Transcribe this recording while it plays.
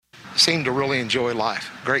seemed to really enjoy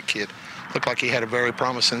life. Great kid. Looked like he had a very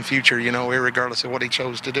promising future, regardless of what he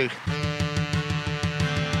chose to do.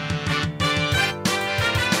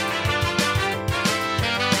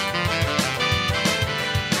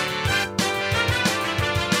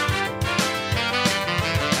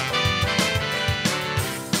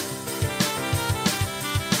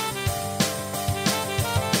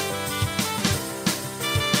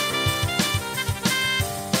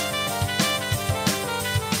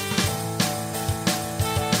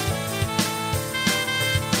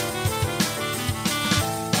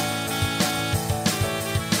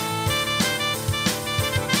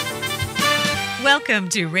 Welcome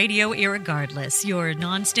to Radio Irregardless, your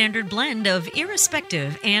non-standard blend of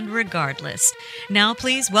irrespective and regardless. Now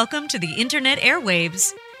please welcome to the Internet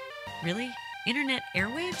airwaves. Really? Internet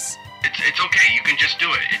airwaves? It's okay, you can just do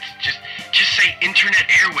it. It's just say Internet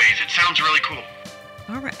airwaves. It sounds really cool.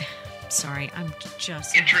 All right. Sorry, I'm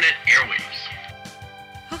just... Internet airwaves.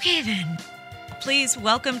 Okay then. Please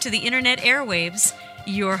welcome to the Internet airwaves,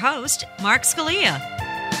 your host, Mark Scalia.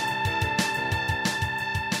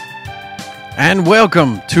 And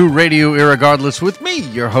welcome to Radio Irregardless with me,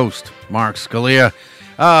 your host, Mark Scalia.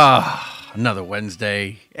 Another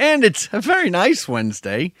Wednesday, and it's a very nice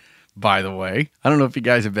Wednesday, by the way. I don't know if you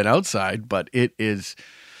guys have been outside, but it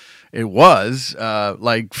was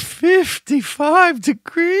like 55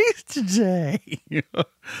 degrees today.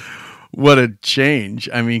 What a change.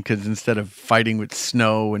 I mean, because instead of fighting with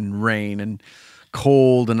snow and rain and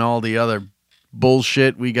cold and all the other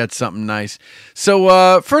bullshit, we got something nice.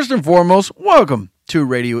 So first and foremost, welcome to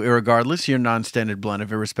Radio Irregardless, your non-standard blend of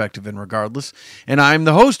irrespective and regardless. And I'm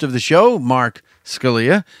the host of the show, Mark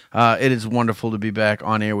Scalia. It is wonderful to be back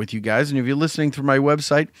on air with you guys. And if you're listening through my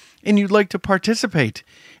website and you'd like to participate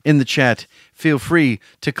in the chat, feel free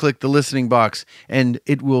to click the listening box and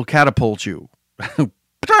it will catapult you.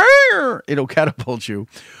 It'll catapult you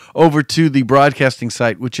over to the broadcasting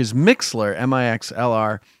site, which is Mixlr,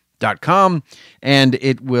 MIXLR.com, and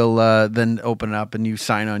it will then open up and you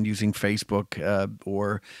sign on using Facebook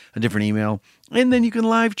or a different email, and then you can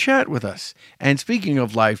live chat with us. And speaking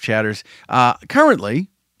of live chatters, currently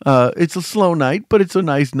it's a slow night, but it's a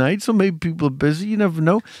nice night, so maybe people are busy, you never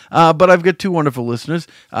know. But I've got two wonderful listeners,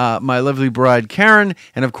 my lovely bride Karen,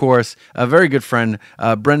 and of course a very good friend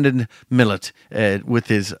Brendan Millett with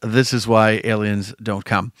his This Is Why Aliens Don't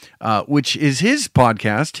Come, which is his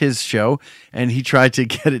podcast, his show, and he tried to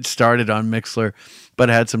get it started on Mixlr, but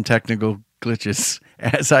had some technical glitches,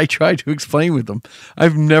 as I tried to explain with them.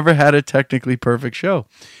 I've never had a technically perfect show,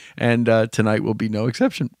 and tonight will be no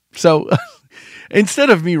exception. So instead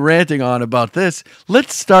of me ranting on about this,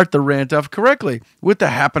 let's start the rant off correctly with the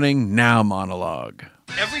Happening Now monologue.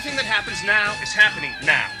 Everything that happens now is happening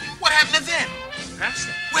now. What happened to then? Past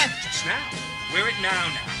then. When? Just now. We're at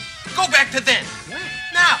now. Go back to then. When?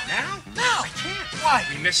 Now. Now? Now. I can't. Why?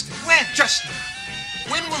 We missed it. When? Just now.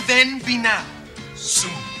 When will then be now?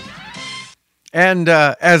 Soon. And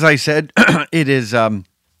as I said,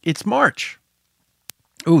 it's March.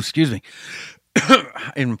 Oh, excuse me.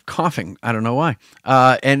 I'm coughing. I don't know why.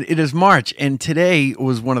 And it is March, and today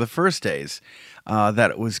was one of the first days that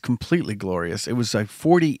it was completely glorious. It was like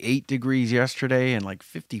 48 degrees yesterday and like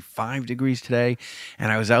 55 degrees today.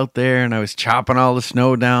 And I was out there and I was chopping all the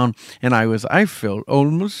snow down, and I felt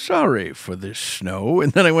almost sorry for this snow.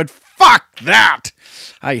 And then I went, fuck that.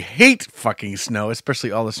 I hate fucking snow,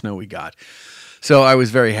 especially all the snow we got. So I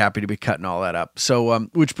was very happy to be cutting all that up. So,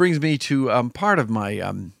 which brings me to part of my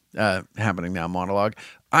Happening Now monologue.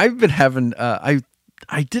 I've been having, I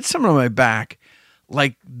did something on my back,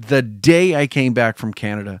 like the day I came back from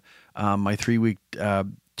Canada, my 3-week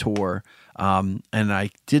tour, and I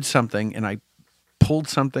did something, and I pulled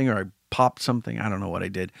something, or I popped something. I don't know what I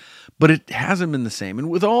did, but it hasn't been the same. And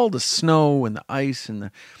with all the snow and the ice and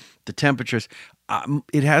the temperatures,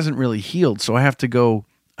 it hasn't really healed. So I have to go.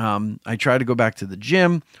 I tried to go back to the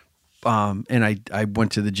gym, and I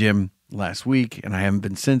went to the gym last week, and I haven't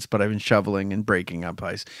been since, but I've been shoveling and breaking up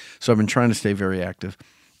ice. So I've been trying to stay very active.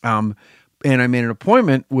 And I made an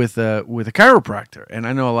appointment with a chiropractor. And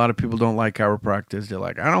I know a lot of people don't like chiropractors. They're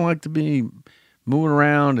like, I don't like to be moving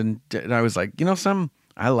around. And I was like, something?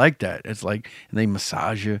 I like that. It's like, and they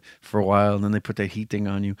massage you for a while, and then they put that heat thing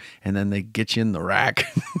on you, and then they get you in the rack.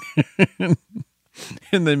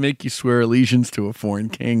 And then make you swear allegiance to a foreign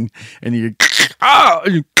king. And you,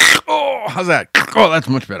 oh, how's that? Oh, that's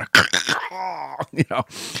much better.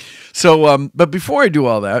 So, but before I do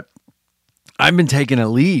all that, I've been taking a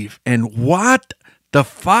leave, and what the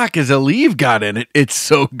fuck is a leave got in it? It's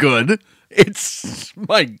so good. It's,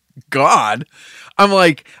 my God. I'm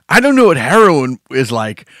like, I don't know what heroin is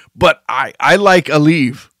like, but I like a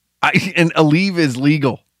leave. And Aleve is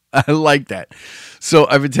legal. I like that. So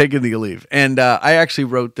I've been taking the Aleve. And I actually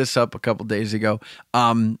wrote this up a couple days ago.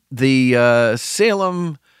 The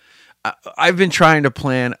Salem, I've been trying to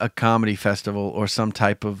plan a comedy festival or some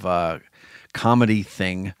type of comedy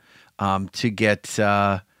thing to get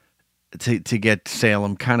to get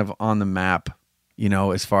Salem kind of on the map, you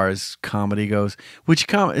know, as far as comedy goes, which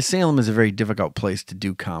Salem is a very difficult place to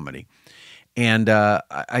do comedy. And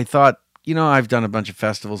I thought, you know, I've done a bunch of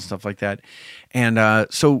festivals and stuff like that. And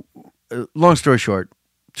so long story short,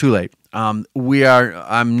 too late. I'm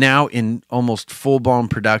now in almost full-blown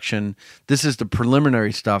production. This is the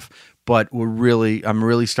preliminary stuff, but I'm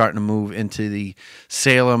really starting to move into the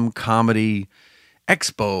Salem Comedy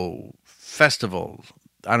Expo Festival.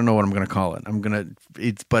 I don't know what I'm going to call it. I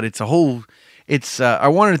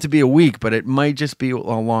wanted it to be a week, but it might just be a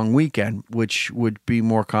long weekend, which would be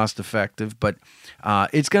more cost effective, but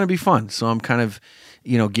it's going to be fun. So I'm kind of,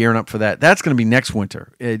 you know, gearing up for that. That's going to be next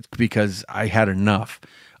winter because I had enough.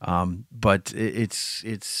 But it's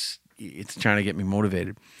trying to get me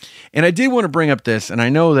motivated. And I did want to bring up this, and I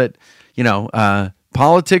know that, you know,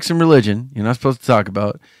 politics and religion, you're not supposed to talk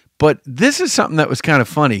about, but this is something that was kind of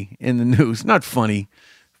funny in the news. Not funny,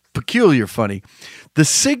 peculiar funny. The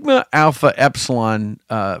Sigma Alpha Epsilon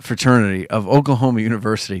fraternity of Oklahoma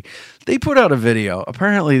University, they put out a video.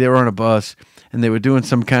 Apparently they were on a bus and they were doing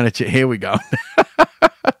some kind of here we go.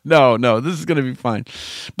 No, this is going to be fine.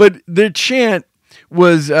 But their chant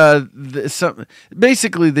was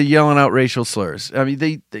basically the yelling out racial slurs. I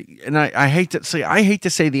mean, I hate to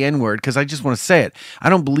say the N-word because I just want to say it. I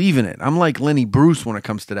don't believe in it. I'm like Lenny Bruce when it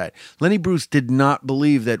comes to that. Lenny Bruce did not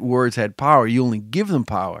believe that words had power. You only give them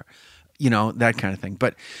power. You know, that kind of thing.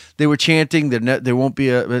 But they were chanting that there won't be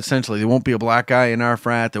a black guy in our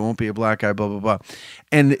frat. There won't be a black guy, blah, blah, blah.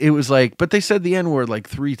 And it was like, but they said the N-word like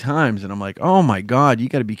 3 times. And I'm like, oh my God, you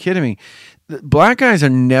got to be kidding me. Black guys are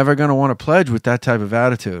never going to want to pledge with that type of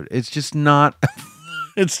attitude. It's just not,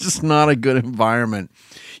 it's just not a good environment.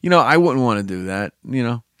 You know, I wouldn't want to do that, you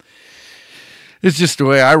know. It's just the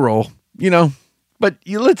way I roll, you know. But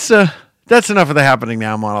that's enough of the happening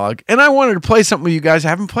now monologue. And I wanted to play something with you guys I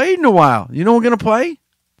haven't played in a while. You know what we're going to play?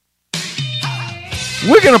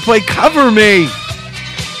 We're going to play Cover Me.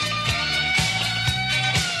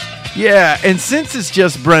 Yeah, and since it's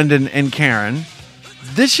just Brendan and Karen,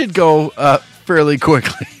 this should go fairly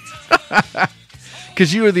quickly.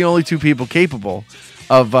 Because you are the only 2 people capable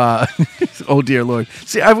of, oh dear Lord.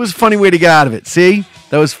 See, that was a funny way to get out of it. See?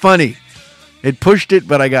 That was funny. It pushed it,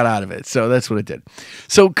 but I got out of it. So that's what it did.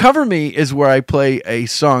 So Cover Me is where I play a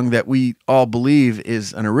song that we all believe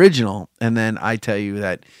is an original, and then I tell you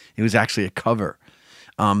that it was actually a cover.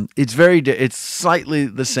 It's slightly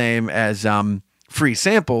the same as free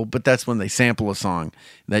sample, but that's when they sample a song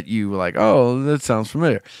that you were like, oh, that sounds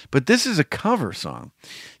familiar. But this is a cover song.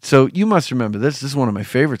 So you must remember this. This is one of my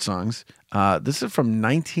favorite songs. This is from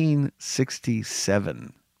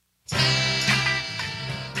 1967.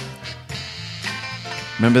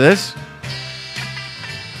 Remember this?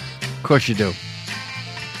 Of course you do.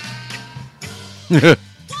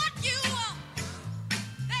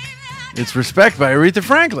 It's Respect by Aretha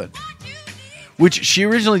Franklin, which she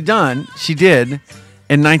did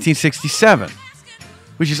in 1967,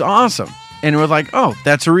 which is awesome. And we're like, oh,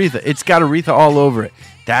 that's Aretha. It's got Aretha all over it.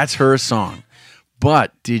 That's her song.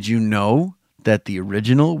 But did you know that the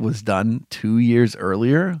original was done 2 years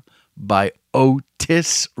earlier by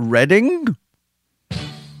Otis Redding?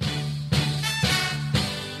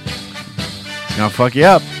 It's gonna fuck you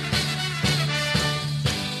up.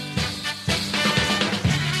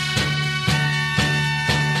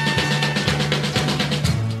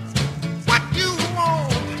 What you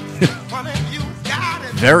want, honey, you got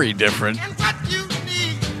it. Very different. And what you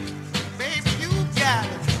need, baby, you got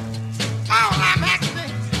it. All I'm asking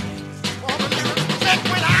for a little check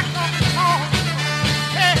when I come home.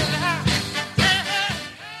 Hey, hey.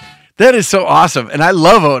 That is so awesome, and I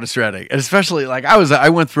love Otis Redding, and especially like I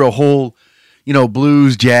went through a whole, you know,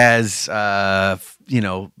 blues, jazz, you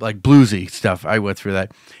know, like bluesy stuff. I went through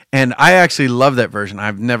that. And I actually love that version.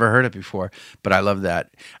 I've never heard it before, but I love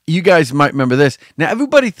that. You guys might remember this. Now,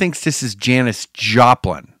 everybody thinks this is Janis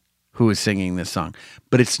Joplin who is singing this song,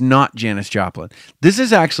 but it's not Janis Joplin. This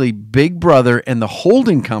is actually Big Brother and the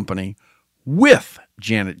Holding Company with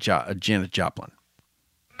Janet Joplin.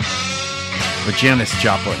 But Janis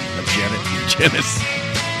Joplin, not Janis.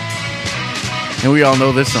 And we all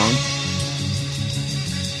know this song.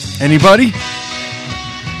 Anybody?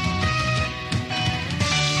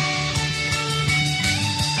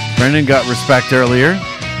 Brendan got Respect earlier.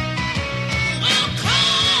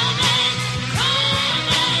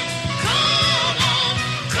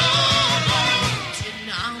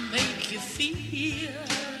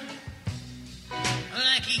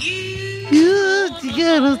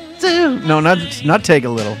 gonna do? No, not take a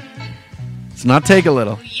little. It's not take a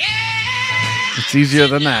little. It's easier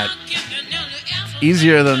than that.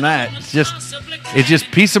 Easier than that. It's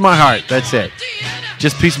just piece of my heart. That's it.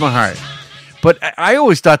 Just piece of my heart. But I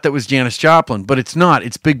always thought that was Janis Joplin, but it's not.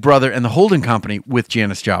 It's Big Brother and the Holding Company with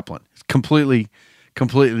Janis Joplin. It's completely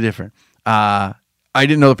different. I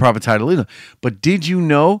didn't know the proper title either. But did you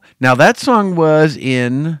know? Now, that song was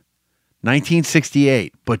in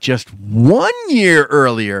 1968, but just 1 year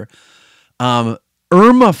earlier,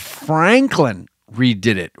 Irma Franklin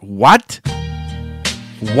redid it. What?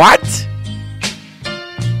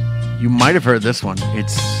 You might have heard this one.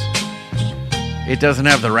 It doesn't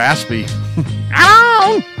have the raspy.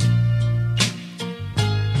 Ow!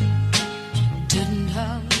 Didn't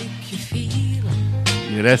I make you feel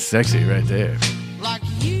Yeah, that's sexy right there. like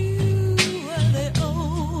you were the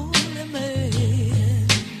only man?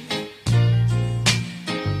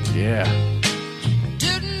 Yeah.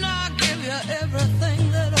 Didn't I give you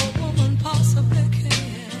everything that a woman possibly can?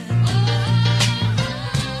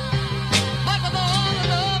 But with all the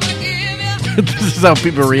love I give you, This is how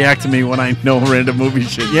people react to me when I know random movie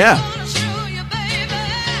shit. Yeah. I wanna show you, baby,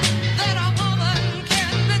 that a woman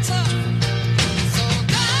can be tough. So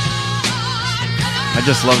I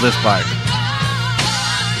just love this part.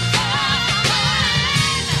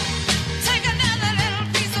 take another little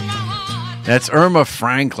piece of my heart. That's Irma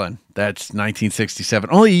Franklin. That's 1967.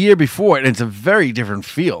 Only a year before it, and it's a very different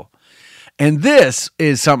feel. And this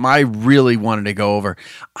is something I really wanted to go over.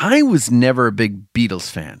 I was never a big Beatles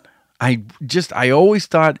fan. I always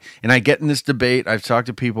thought, and I get in this debate, I've talked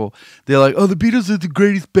to people, they're like, oh, the Beatles are the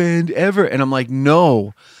greatest band ever. And I'm like,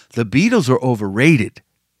 no, the Beatles are overrated.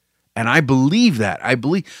 And I believe that. I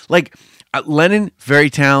believe, like, Lennon, very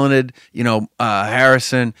talented,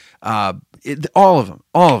 Harrison, all of them,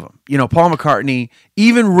 Paul McCartney,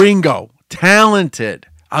 even Ringo, talented.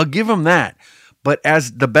 I'll give them that. But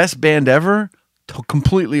as the best band ever,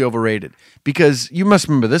 completely overrated. Because you must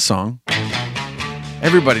remember this song.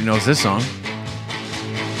 Everybody knows this song.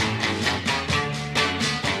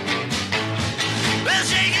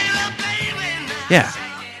 Yeah.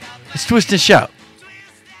 It's Twist and Shout.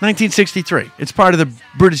 1963. It's part of the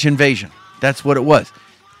British invasion. That's what it was.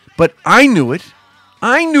 But I knew it.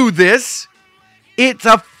 I knew this. It's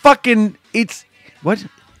what?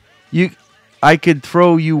 I could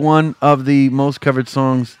throw you one of the most covered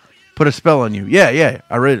songs, Put a Spell on You. Yeah.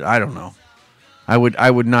 I read it. I don't know. I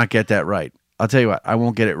would not get that right. I'll tell you what, I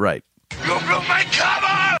won't get it right. You blew my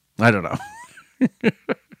cover! I don't know.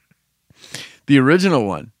 The original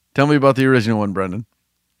one. Tell me about the original one, Brendan.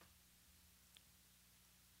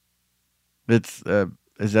 It's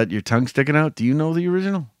is that your tongue sticking out? Do you know the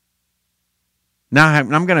original? Now I'm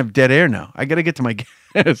going to have dead air now. I got to get to my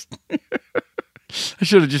guest. I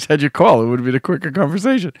should have just had your call. It would have been a quicker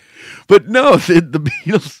conversation. But no, the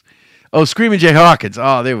Beatles. Oh, Screaming Jay Hawkins.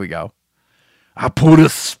 Oh, there we go. I put a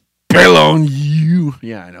spell on you.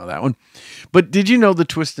 Yeah, I know that one. But did you know the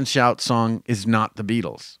Twist and Shout song is not the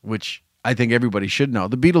Beatles, which I think everybody should know.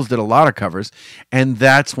 The Beatles did a lot of covers, and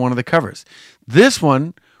that's one of the covers. This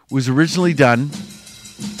one was originally done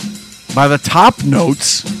by the Top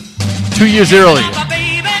Notes 2 years earlier.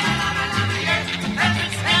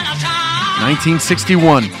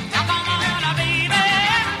 1961.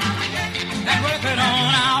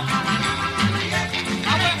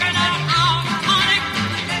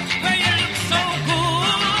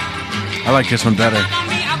 I like this one better.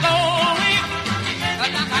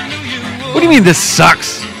 What do you mean this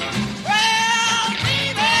sucks?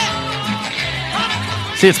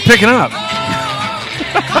 See, it's picking up.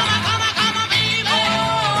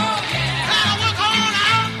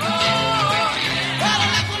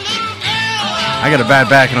 I got a bad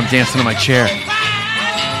back and I'm dancing in my chair.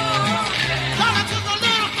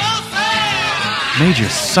 Major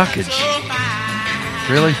suckage.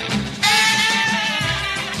 Really?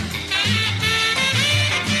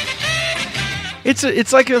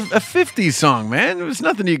 It's like a 50s song, man. There's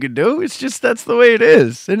nothing you could do. It's just that's the way it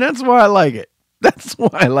is. And that's why I like it. That's why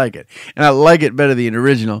I like it. And I like it better than the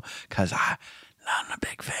original because I'm a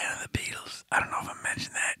big fan of the Beatles. I don't know if I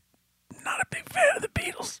mentioned that. Not a big fan of the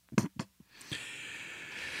Beatles.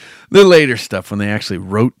 The later stuff when they actually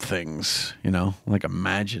wrote things, like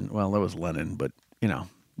Imagine. Well, that was Lennon, but, when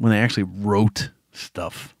they actually wrote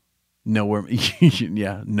stuff. Nowhere,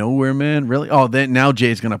 yeah, Nowhere Man, really? Oh, then now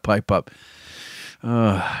Jay's going to pipe up.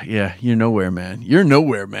 Yeah, you're nowhere, man. You're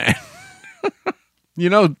nowhere, man.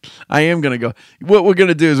 I am going to go. What we're going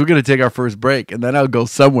to do is we're going to take our first break, and then I'll go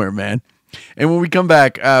somewhere, man. And when we come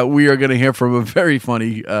back, we are going to hear from a very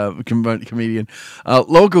funny comedian,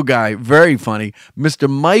 local guy, very funny, Mr.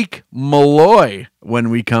 Mike Mulloy, when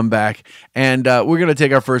we come back. And we're going to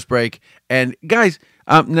take our first break. And guys,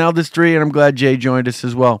 now this 3, and I'm glad Jay joined us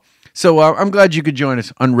as well. So I'm glad you could join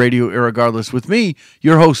us on Radio Irregardless with me,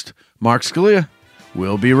 your host, Mark Scalia.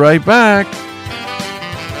 We'll be right back.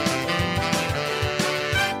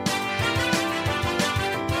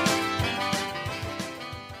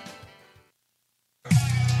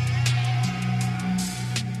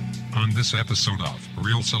 On this episode of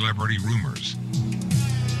Real Celebrity Rumors,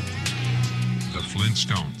 The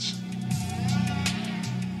Flintstones.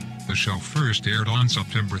 The show first aired on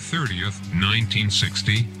September 30th,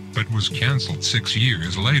 1960, but was canceled 6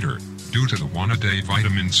 years later due to the one-a-day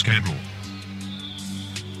vitamin scandal.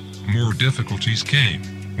 More difficulties came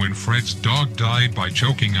when Fred's dog died by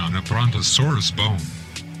choking on a brontosaurus bone.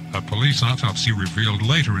 A police autopsy revealed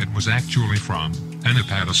later it was actually from an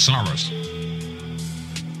apatosaurus.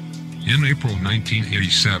 In April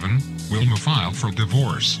 1987, Wilma filed for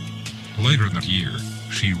divorce. Later that year,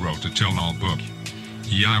 she wrote a tell-all book,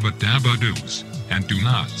 Yabba Dabba Doos and Do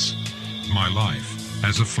Nots, My Life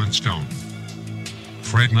as a Flintstone.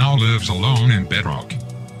 Fred now lives alone in Bedrock.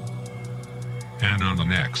 And on the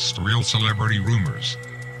next Real Celebrity Rumors,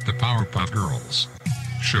 the Powerpuff Girls.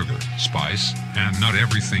 Sugar, spice, and not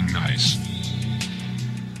everything nice.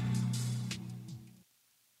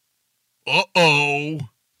 Uh-oh.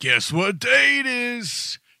 Guess what day it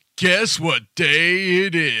is? Guess what day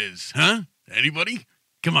it is? Huh? Anybody?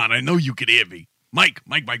 Come on, I know you can hear me. Mike.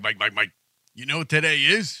 You know what today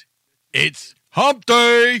is? It's Hump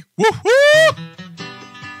Day. Woo-hoo!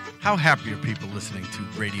 How happy are people listening to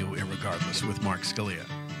Radio Irregardless with Mark Scalia?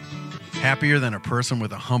 Happier than a person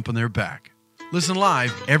with a hump in their back. Listen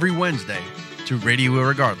live every Wednesday to Radio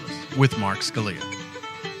Irregardless with Mark Scalia.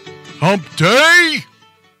 Hump Day!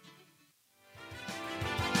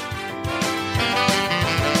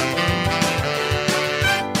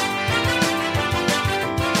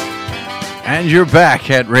 And you're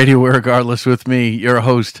back at Radio Irregardless with me, your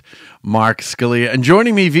host, Mark Scalia. And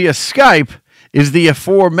joining me via Skype is the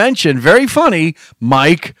aforementioned, very funny,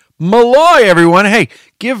 Mike Mulloy, everyone. Hey,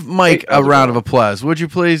 give Mike a round of applause, would you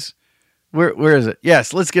please? Where is it?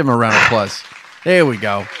 Yes, let's give him a round of applause. There we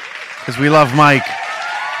go. Because we love Mike.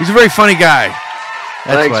 He's a very funny guy.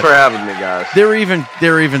 Thanks for having me, guys. They're even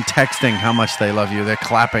texting how much they love you. They're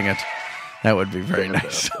clapping it. That would be very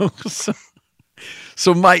nice.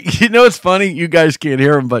 So Mike, you know it's funny? You guys can't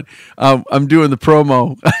hear him, but I'm doing the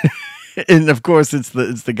promo. And of course it's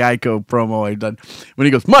the Geico promo I've done. When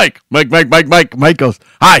he goes, Mike goes,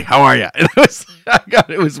 hi, how are you? And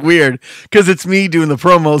it was weird because it's me doing the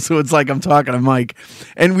promo, so it's like I'm talking to Mike.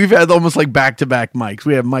 And we've had almost like back-to-back Mikes.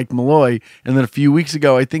 We have Mike Mulloy, and then a few weeks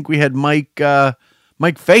ago I think we had Mike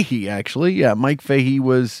Fahey, actually. Yeah, Mike Fahey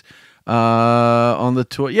was on the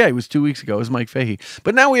tour. Yeah, it was 2 weeks ago. It was Mike Fahey.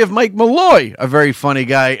 But now we have Mike Mulloy, a very funny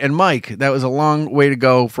guy. And Mike, that was a long way to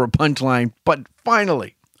go for a punchline, but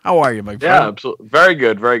finally. How are you, my friend? Yeah, absolutely. Very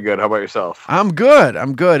good. How about yourself? I'm good.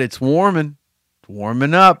 It's warming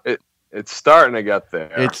up. It's starting to get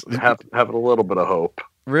there. It's having a little bit of hope.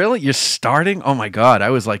 Really? You're starting? Oh my God. I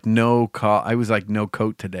was like no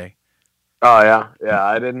coat today. Oh yeah.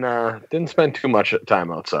 I didn't spend too much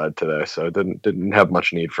time outside today, so I didn't have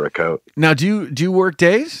much need for a coat. Now, do you work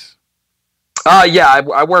days? Yeah,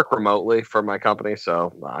 I work remotely for my company,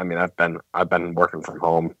 so I mean I've been working from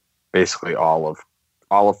home basically all of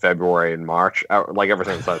February and March. Like ever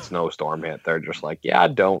since that snowstorm hit, they're just like, yeah,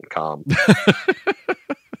 don't come.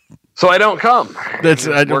 So I don't come.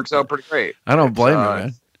 It works out pretty great. I don't blame you,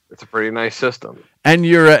 man. It's a pretty nice system. And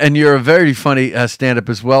you're a very funny stand-up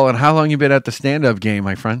as well. And how long you been at the stand-up game,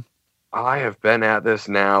 my friend? I have been at this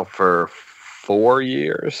now for 4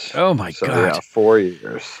 years. Oh my God! Yeah, 4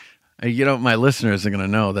 years. You know, my listeners are going to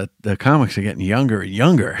know that the comics are getting younger and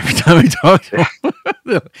younger every time I talk to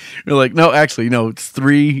them. They're like, no, actually, no, it's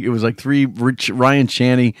 3. It was like 3. Ryan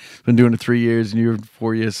Chaney been doing it 3 years, and you're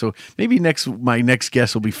 4 years. So maybe my next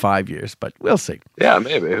guest will be 5 years, but we'll see. Yeah,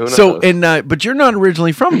 maybe. Who knows? So, but you're not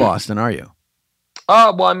originally from Boston, are you?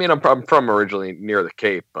 Well, I mean, I'm from originally near the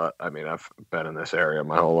Cape, but I mean, I've been in this area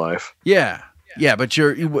my whole life. Yeah. But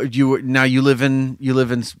you now you live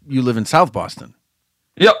in South Boston.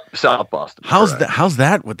 Yep, South Boston. How's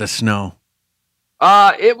that with the snow?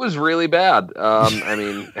 It was really bad. I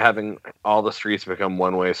mean, having all the streets become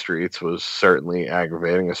one-way streets was certainly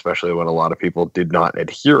aggravating, especially when a lot of people did not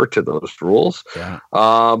adhere to those rules. Yeah.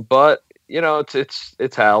 But you know,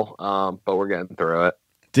 it's hell. But we're getting through it.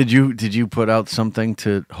 Did you put out something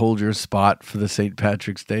to hold your spot for the St.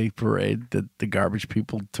 Patrick's Day parade that the garbage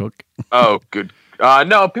people took? Oh, good.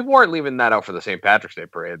 No, people weren't leaving that out for the St. Patrick's Day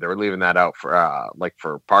parade. They were leaving that out for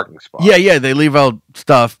for parking spots. Yeah, they leave out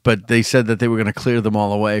stuff, but they said that they were going to clear them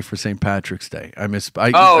all away for St. Patrick's Day. I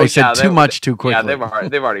said too much too quickly. Yeah,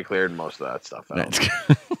 they've already cleared most of that stuff out.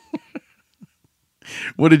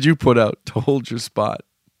 What did you put out to hold your spot?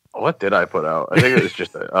 What did I put out? I think it was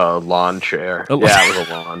just a lawn chair. Yeah, it was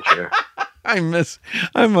a lawn chair. I miss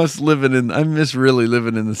really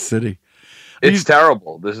living in the city. It's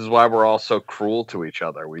terrible. This is why we're all so cruel to each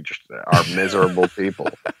other. We just are miserable people.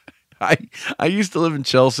 I used to live in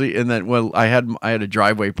Chelsea, and then I had a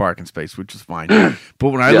driveway parking space, which was fine. But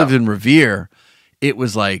when I lived in Revere, it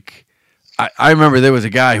was like I remember there was a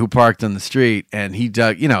guy who parked on the street, and he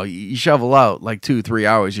dug. You shovel out like 2-3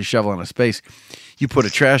 hours. You shovel on a space. You put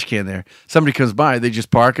a trash can there. Somebody comes by, they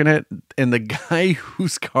just park in it, and the guy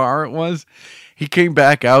whose car it was, he came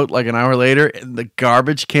back out like an hour later, and the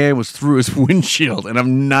garbage can was through his windshield, and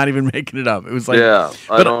I'm not even making it up. It was like, yeah,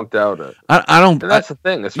 I don't doubt it. I don't. And that's the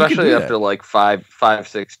thing, especially after like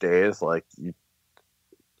 5-6 days, like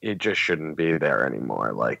it just shouldn't be there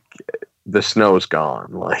anymore. Like the snow's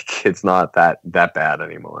gone. Like it's not that bad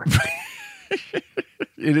anymore.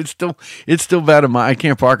 It's still bad. I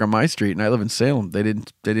can't park on my street, and I live in Salem. They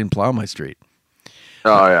didn't plow my street.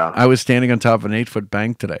 Oh yeah, I was standing on top of an 8-foot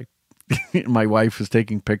bank today. My wife was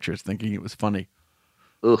taking pictures, thinking it was funny.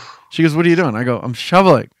 Ugh. She goes, "What are you doing?" I go, "I'm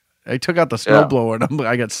shoveling." I took out the snowblower, and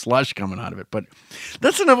I got slush coming out of it. But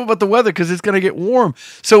that's enough about the weather because it's going to get warm.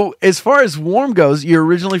 So as far as warm goes, you're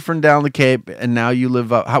originally from down the Cape, and now you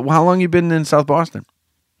live up. How long you been in South Boston?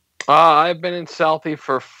 I've been in Southie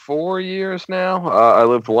for 4 years now. I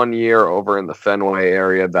lived 1 year over in the Fenway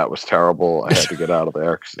area. That was terrible. I had to get out of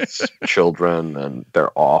there because it's children, and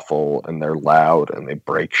they're awful, and they're loud, and they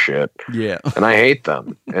break shit. Yeah. And I hate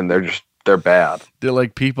them, and they're bad. They're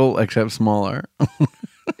like people except smaller.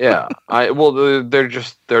 Yeah. They're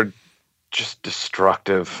just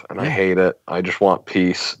destructive, and I hate it. I just want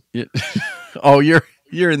peace. Yeah. Oh, you're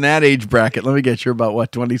in that age bracket. Let me guess, you're about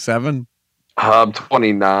what, 27? I'm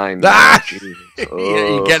 29. Ah!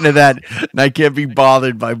 You're getting to that, and I can't be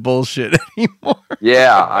bothered by bullshit anymore.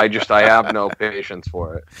 Yeah, I have no patience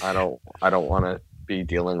for it. I don't want to be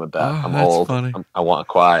dealing with that. Oh, I'm that's old. funny. I want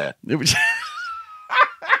quiet.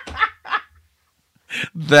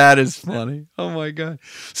 That is funny. Oh my god.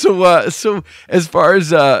 So as far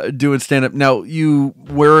as doing stand up, now you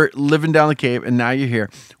were living down the Cape, and now you're here.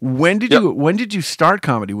 When did you start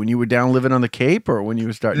comedy? When you were down living on the Cape, or when you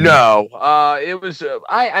were starting? No, it was.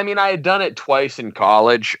 I had done it twice in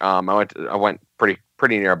college. I went pretty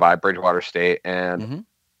nearby, Bridgewater State, and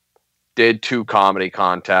did 2 comedy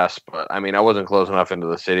contests. But I wasn't close enough into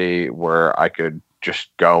the city where I could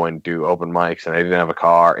just go and do open mics, and I didn't have a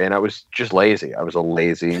car, and I was just lazy. I was a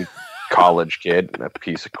lazy college kid and a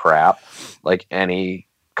piece of crap, like any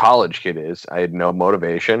college kid is. I had no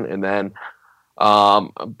motivation, and then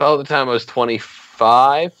about the time I was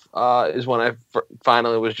 25 is when I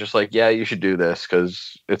finally was just like, yeah, you should do this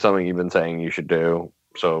because it's something you've been saying you should do,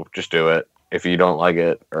 so just do it. If you don't like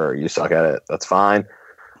it or you suck at it, that's fine,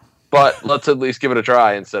 but let's at least give it a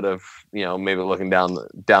try instead of maybe looking down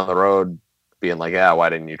the road being like, yeah, why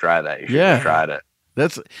didn't you try that? You should have tried it.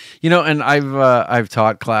 That's and I've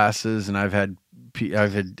taught classes, and I've had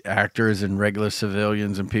actors and regular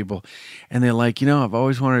civilians and people, and they're like, I've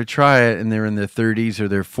always wanted to try it, and they're in their 30s or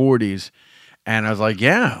their 40s, and I was like,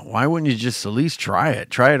 yeah, why wouldn't you just at least try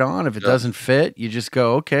it on? If it doesn't fit, you just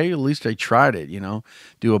go, okay, at least I tried it.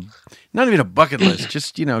 Do not even a bucket list,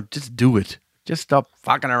 just just do it. Just stop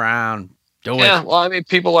fucking around. Yeah, well,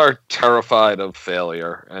 people are terrified of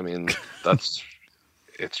failure.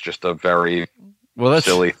 It's just a very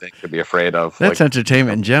silly thing to be afraid of. That's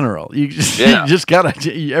entertainment in general. You just gotta.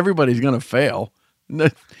 Everybody's gonna fail.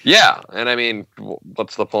 Yeah, and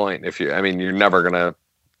what's the point if you're never gonna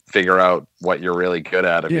figure out what you're really good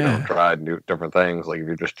at if you don't try and do different things. Like if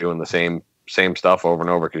you're just doing the same stuff over and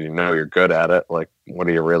over because you're good at it. Like what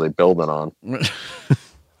are you really building on?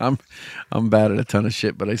 I'm bad at a ton of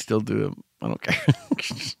shit, but I still do it. I don't care.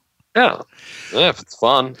 Yeah, if it's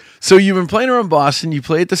fun. So you've been playing around Boston. You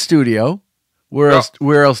play at the studio. Where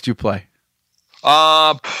else do you play?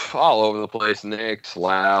 All over the place. Nick's,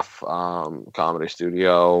 Laugh, Comedy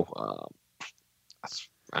Studio.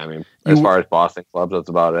 As far as Boston clubs, that's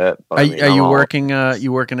about it. But, are you working?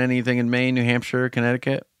 You working anything in Maine, New Hampshire,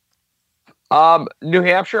 Connecticut? New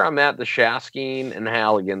Hampshire, I'm at the Shaskeen and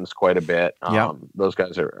Halligan's quite a bit. Those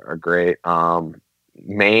guys are great.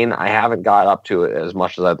 Maine, I haven't got up to it as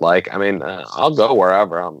much as I'd like. I mean, I'll go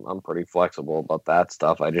wherever. I'm pretty flexible about that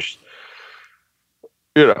stuff. I just,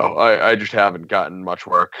 I just haven't gotten much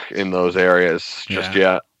work in those areas just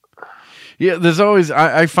yet. Yeah, there's always,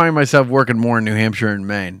 I find myself working more in New Hampshire and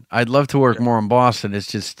Maine. I'd love to work more in Boston.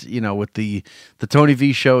 It's just, with the Tony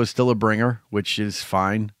V show is still a bringer, which is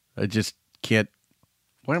fine. I just can't.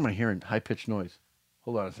 Why am I hearing high-pitched noise?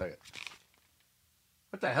 Hold on a second.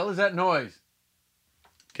 What the hell is that noise?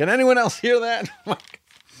 Can anyone else hear that?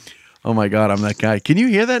 Oh my God, I'm that guy. Can you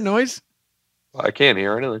hear that noise? I can't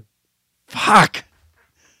hear anything. Fuck.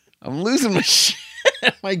 I'm losing my shit.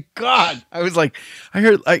 My God. I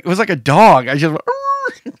heard, it was like a dog. I just,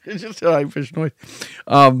 it's just a high-pitched noise.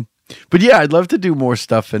 But yeah, I'd love to do more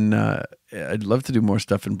stuff in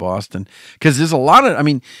Boston, because there's a lot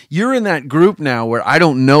of, you're in that group now where I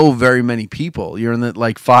don't know very many people. You're in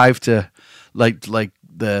the 5 to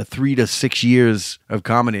the 3 to 6 years of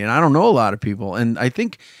comedy, and I don't know a lot of people. And I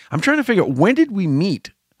think I'm trying to figure out, when did we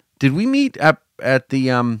meet? Did we meet at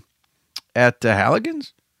the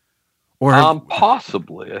Halligan's? Or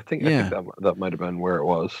possibly. I think that might have been where it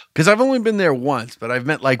was. Because I've only been there once, but I've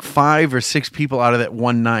met 5 or 6 people out of that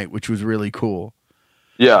one night, which was really cool.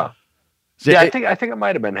 Yeah. I think it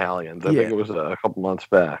might have been Halligan's. I think it was a couple months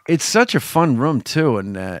back. It's such a fun room too,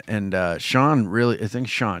 and Sean really, I think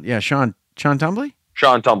Sean Tumbley?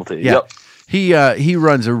 Sean Tumblety. Yeah. Yep. He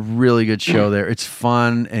runs a really good show there. It's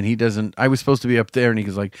fun, and he doesn't. I was supposed to be up there, and he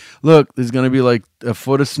was like, "Look, there's gonna be a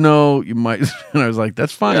foot of snow. You might." And I was like,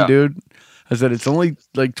 "That's fine, dude." I said, "It's only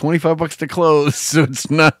 $25 to close, so it's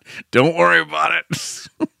not. Don't worry about it."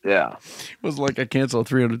 Yeah. It was like I canceled a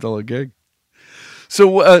 $300 gig. So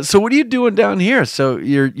what are you doing down here? So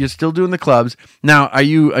you're still doing the clubs now? Are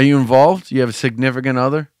you involved? You have a significant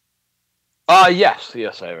other? Yes,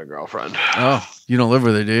 I have a girlfriend. Oh, you don't live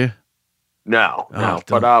with her, do you? No.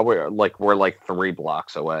 But we're 3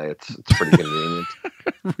 blocks away. It's pretty convenient.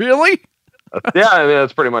 Really? Yeah,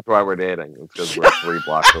 that's pretty much why we're dating. It's because we're 3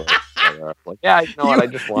 blocks away. What? I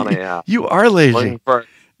just want to. You are lazy.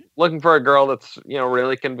 Looking for a girl that's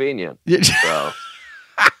really convenient. So.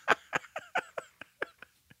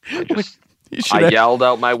 I yelled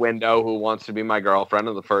out my window, "Who wants to be my girlfriend?"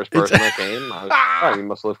 And the first person that came, I was, you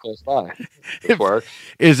must live close by. This works.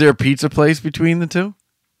 Is there a pizza place between the two?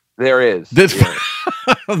 There is.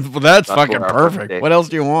 Well, that's fucking perfect. What else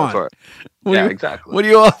do you want? Exactly.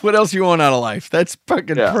 What else do you want out of life? That's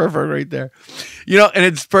fucking perfect right there. And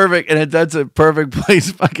it's perfect, and that's a perfect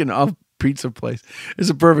place. Fucking pizza place.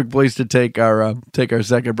 It's a perfect place to take our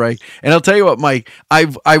second break. And I'll tell you what, Mike,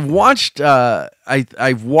 I've watched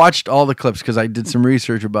I've watched all the clips because I did some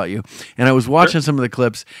research about you, and I was watching some of the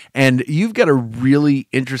clips, and you've got a really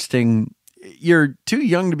interesting. You're too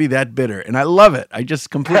young to be that bitter, and I love it. I just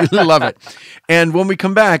completely love it. And when we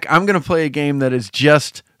come back, I'm going to play a game that is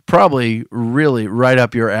just probably really right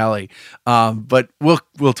up your alley. But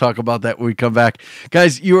we'll talk about that when we come back.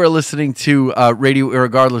 Guys, you are listening to Radio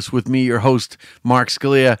Irregardless with me, your host, Mark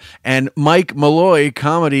Scalia, and Mike Mulloy,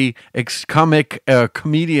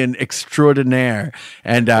 comedian extraordinaire.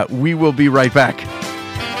 And we will be right back.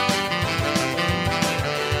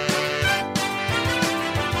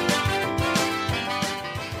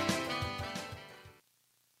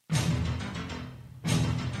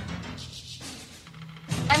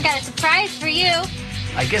 I've got a surprise for you.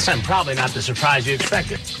 I guess I'm probably not the surprise you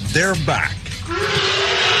expected. They're back.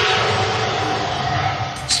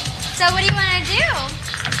 So what do you want to do?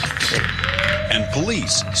 And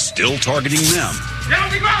police still targeting them.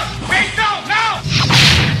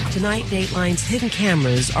 Tonight, Dateline's hidden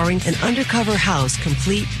cameras are in an undercover house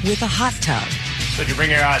complete with a hot tub. So did you bring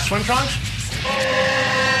your swim trunks?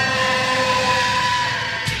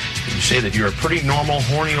 You say that you're a pretty normal,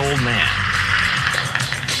 horny old man.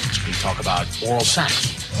 Talk about oral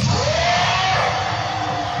sex.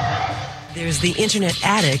 There's the internet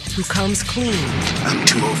addict who comes clean. I'm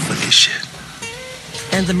too old for this shit.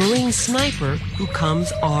 And the Marine sniper who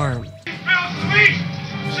comes armed. She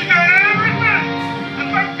got everything.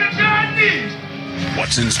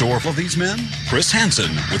 What's in store for these men? Chris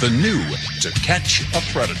Hansen with a new To Catch a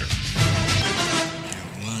Predator.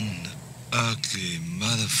 You one ugly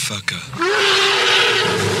motherfucker.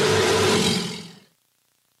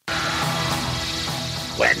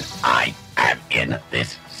 When I am in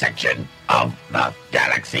this section of the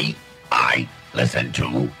galaxy, I listen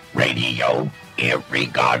to Radio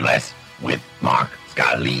Irregardless with Mark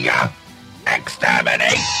Scalia.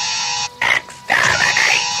 Exterminate!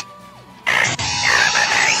 Exterminate! Exterminate!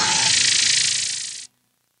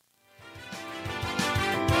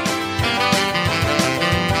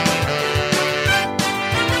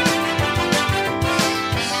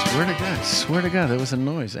 swear to God, that was a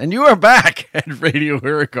noise. And you are back at Radio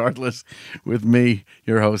Irregardless with me,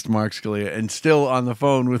 your host, Mark Scalia. And still on the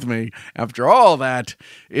phone with me, after all that,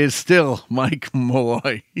 is still Mike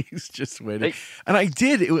Mulloy. He's just waiting. Hey. And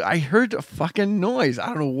I heard a fucking noise. I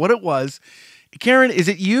don't know what it was. Karen, is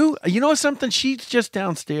it you? You know something? She's just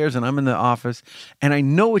downstairs and I'm in the office and I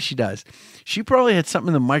know what she does. She probably had something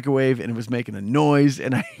in the microwave and it was making a noise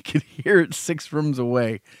and I could hear it 6 rooms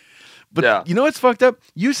away. But You know what's fucked up?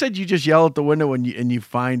 You said you just yell out the window and you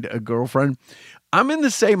find a girlfriend. I'm in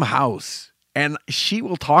the same house and she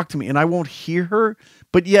will talk to me and I won't hear her,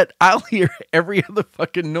 but yet I'll hear every other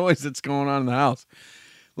fucking noise that's going on in the house.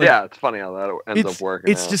 Like, yeah, it's funny how that ends up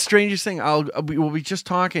working. It's the strangest thing. We'll be just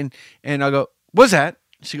talking and I'll go, "What's that?"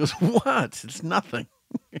 She goes, "What? It's nothing."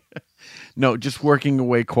 No, just working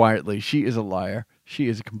away quietly. She is a liar. She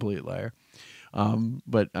is a complete liar.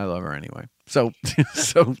 But I love her anyway. So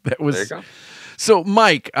that was. There you go. So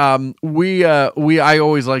Mike, I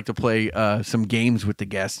always like to play some games with the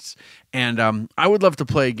guests, and I would love to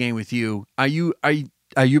play a game with you. Are you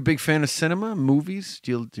a big fan of cinema, movies?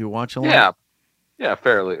 Do you watch a lot? Yeah,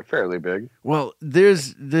 fairly big. Well,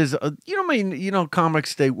 there's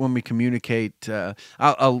Comics Day when we communicate.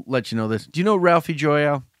 I'll let you know this. Do you know Ralphie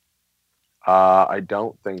Joyal? I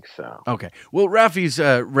don't think so. Okay. Well, Ralphie's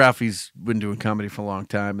been doing comedy for a long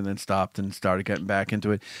time and then stopped and started getting back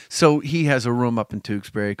into it. So he has a room up in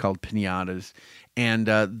Tewksbury called Pinatas. And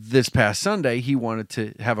this past Sunday, he wanted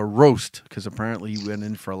to have a roast because apparently he went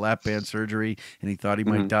in for a lap band surgery and he thought he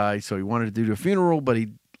might die. So he wanted to do a funeral, but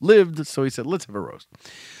he lived. So he said, let's have a roast.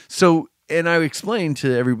 So, and I explained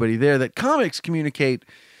to everybody there that comics communicate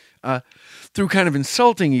through kind of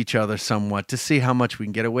insulting each other somewhat to see how much we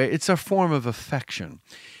can get away. It's a form of affection.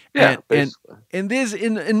 Yeah, and there's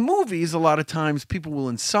in movies a lot of times people will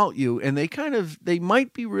insult you and they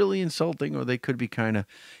might be really insulting or they could be kind of,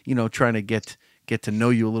 trying to get to know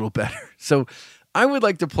you a little better. So I would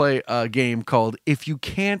like to play a game called If You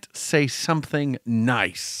Can't Say Something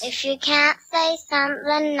Nice. If you can't say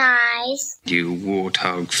something nice, You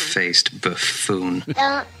warthog-faced buffoon.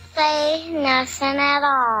 don't say nothing at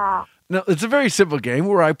all. Now, it's a very simple game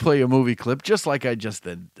where I play a movie clip, just like I just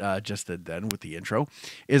did then with the intro,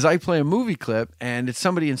 is I play a movie clip, and it's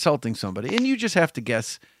somebody insulting somebody, and you just have to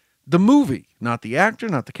guess the movie, not the actor,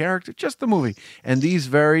 not the character, just the movie. And these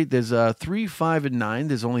vary. There's 3, 5, and 9.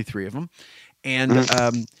 There's only 3 of them. And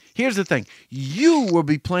here's the thing. You will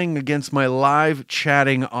be playing against my live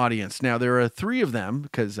chatting audience. Now, there are 3 of them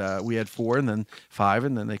because we had 4 and then 5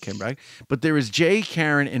 and then they came back. But there is Jay,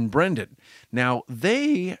 Karen, and Brendan. Now,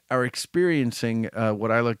 they are experiencing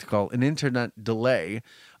what I like to call an internet delay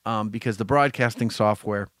because the broadcasting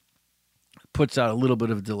software puts out a little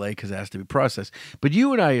bit of a delay because it has to be processed. But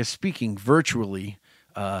you and I are speaking virtually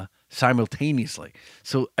simultaneously.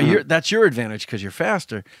 So that's your advantage because you're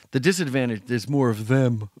faster. The disadvantage, there's more of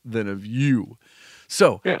them than of you.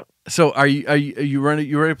 So, So are you ready?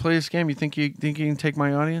 You ready to play this game? You think you can take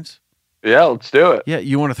my audience? Yeah, let's do it. Yeah,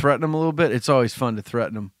 you want to threaten them a little bit? It's always fun to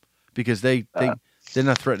threaten them because they're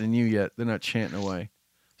not threatening you yet. They're not chanting away.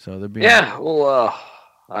 So they're being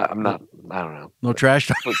I'm not. I don't know. No trash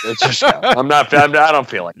talk. It's just. I'm not. I don't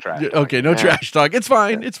feel like trash. Okay, no trash talk. It's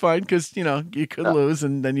fine. It's fine because you could lose,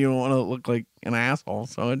 and then you don't want to look like an asshole.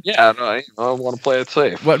 So I want to play it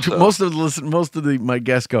safe. But so. most of my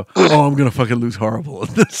guests go, "Oh, I'm gonna fucking lose horrible."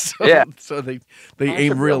 So they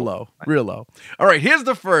aim real low. All right, here's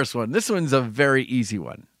the first one. This one's a very easy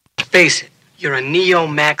one. Face it, you're a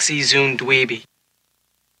neo-maxi zoom dweeby.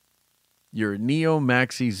 You're a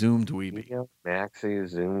neo-maxi zoom dweeby. Neo-maxi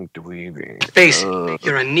zoom dweeby. Face it,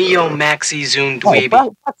 you're a neo-maxi zoom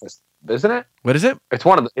dweeby. Isn't it? What is it? It's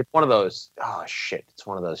one of those. Oh shit! It's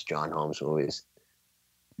one of those John Holmes movies.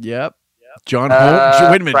 Yep. John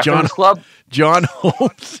Holmes. Wait a minute. John Club. John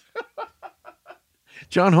Holmes.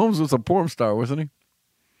 John Holmes was a porn star, wasn't he?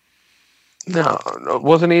 No,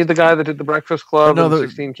 wasn't he the guy that did the Breakfast Club? No, and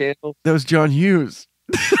 16 Candles. That was John Hughes.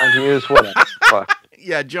 John Hughes. Whatever. Fuck.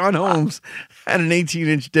 Yeah, John Holmes had an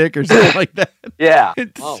 18-inch dick or something like that. Yeah.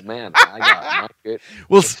 Oh man, I got it.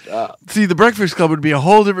 Well, see, the Breakfast Club would be a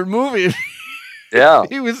whole different movie. Yeah,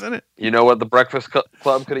 he was in it. You know what the Breakfast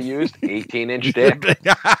Club could have used? 18-inch dick.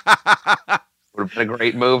 Would have been a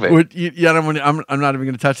great movie. I'm not even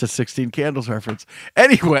going to touch the 16 Candles reference.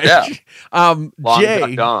 Anyway, Long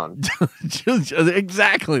Jay, Duck Dong.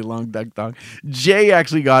 Exactly, Long Duck Dong. Jay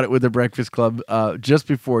actually got it with the Breakfast Club just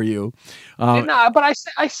before you. But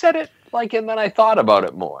I said it and then I thought about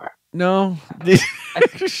it more. No. I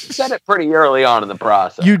said it pretty early on in the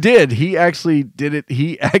process. You did. He actually did it.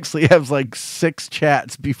 He actually has like 6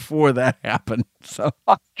 chats before that happened. So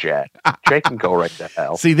fuck Jay. Jay can go right to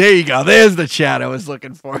hell. See, there you go. There's the chat I was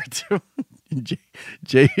looking forward to.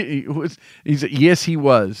 Jay he said, yes, he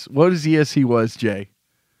was. What is yes, he was, Jay?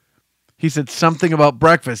 He said something about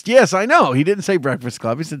breakfast. Yes, I know. He didn't say Breakfast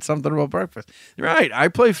Club. He said something about breakfast. Right. I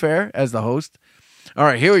play fair as the host. All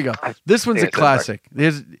right, here we go. This one's a classic.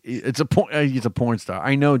 It's a porn star.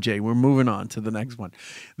 I know, Jay. We're moving on to the next one.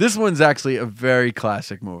 This one's actually a very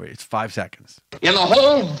classic movie. It's 5 seconds. In the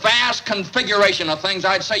whole vast configuration of things,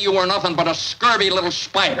 I'd say you were nothing but a scurvy little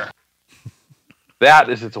spider. That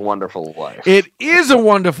is It's a Wonderful Life. It is a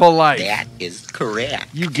Wonderful Life. That is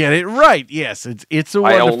correct. You get it right. Yes, it's a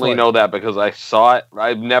Wonderful Life. I only know that because I saw it.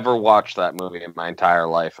 I've never watched that movie in my entire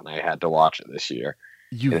life, and I had to watch it this year.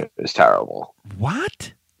 It was terrible.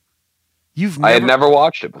 What? I had never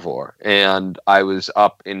watched it before, and I was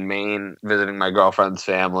up in Maine visiting my girlfriend's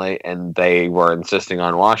family, and they were insisting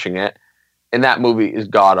on watching it. And that movie is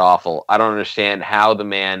god awful. I don't understand how the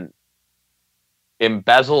man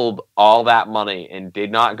embezzled all that money and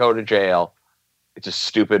did not go to jail. It's a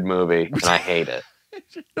stupid movie, and I hate it.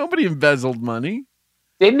 Nobody embezzled money.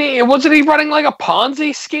 Didn't he? Wasn't he running like a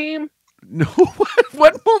Ponzi scheme? No.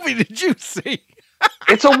 What movie did you see?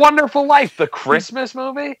 It's a Wonderful Life, the Christmas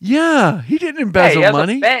movie. Yeah, he didn't embezzle he has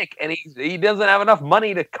money. A bank, and he doesn't have enough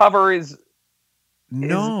money to cover his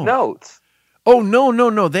notes. Oh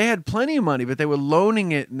no! They had plenty of money, but they were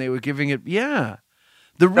loaning it and they were giving it. Yeah,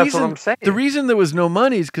 That's what I'm saying. The reason there was no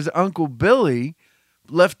money is because Uncle Billy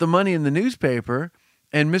left the money in the newspaper,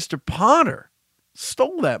 and Mr. Potter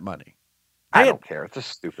stole that money. I don't care. It's a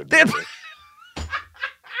stupid movie.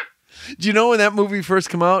 Do you know when that movie first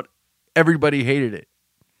came out? Everybody hated it.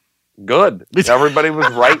 Good. Everybody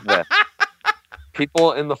was right then.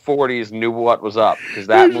 People in the 40s knew what was up because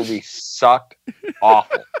that movie sucked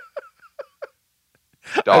awful.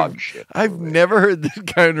 Dog shit. I've never heard this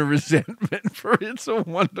kind of resentment for It's a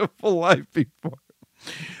Wonderful Life before.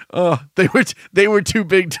 Oh, they were too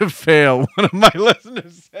big to fail. One of my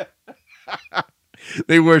listeners said.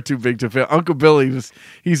 They were too big to fail. Uncle Billy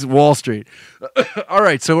he's Wall Street. All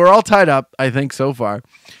right, so we're all tied up, I think, so far.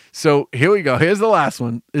 So here we go. Here's the last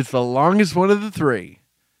one. It's the longest one of the 3.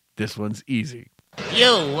 This one's easy.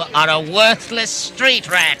 You are a worthless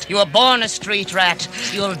street rat. You were born a street rat.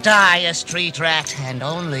 You'll die a street rat. And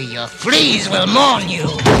only your fleas will mourn you.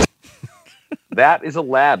 That is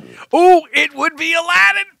Aladdin. Oh, it would be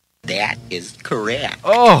Aladdin. That is correct.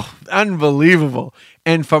 Oh, unbelievable.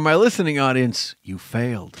 And for my listening audience, you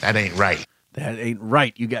failed. That ain't right. That ain't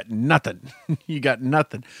right. You got nothing. You got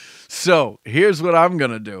nothing. So here's what I'm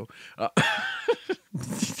going to do.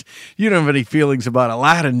 You don't have any feelings about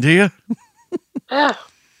Aladdin, do you?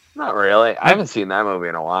 Not really. I haven't seen that movie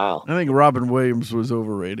in a while. I think Robin Williams was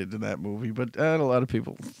overrated in that movie, but a lot of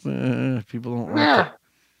people don't like it.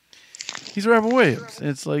 He's Robin Williams.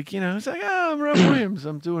 It's like, it's like, oh, I'm Robin Williams.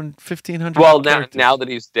 I'm doing 1,500. Well, now that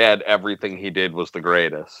he's dead, everything he did was the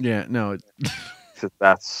greatest. Yeah, no.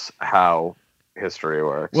 That's how history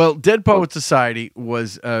works. Well, Dead Poet Society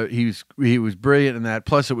was he was brilliant in that.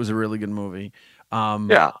 Plus, it was a really good movie.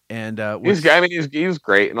 Yeah, and he's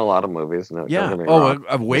great in a lot of movies. No, yeah.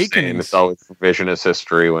 Awakening. It's always revisionist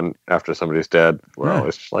history when after somebody's dead. We're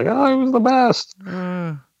always just like, oh, he was the best.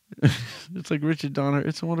 It's like Richard Donner.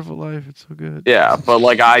 It's a Wonderful Life. It's so good. Yeah, but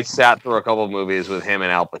like I sat through a couple of movies with him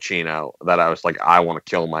and Al Pacino that I was like, I want to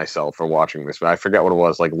kill myself for watching this. But I forget what it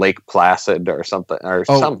was, like Lake Placid or something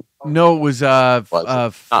something. No, it was not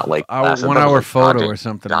Lake Placid. 1 Hour Photo or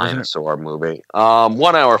something. Dinosaur movie.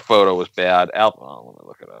 1 Hour Photo was bad. Let me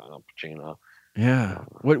look at Al Pacino. Yeah.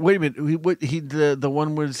 Wait a minute. The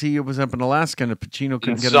one was he was up in Alaska and Pacino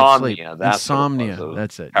couldn't get enough sleep. Insomnia.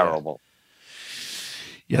 That's it. Terrible.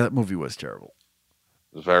 Yeah, that movie was terrible.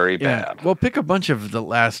 It was very bad. Well, pick a bunch of the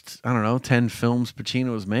last, 10 films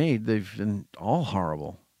Pacino's made. They've been all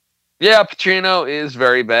horrible. Yeah, Pacino is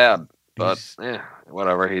very bad. But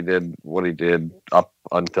whatever, he did what he did up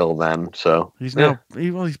until then. So he's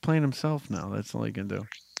he's playing himself now. That's all he can do.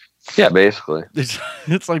 Yeah, basically.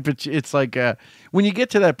 It's like when you get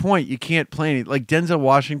to that point, you can't play any. Like Denzel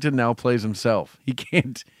Washington now plays himself. He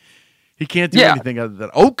can't do anything other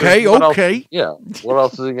than okay. What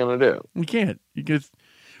else is he gonna do? He can't.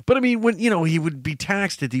 But I mean, when he would be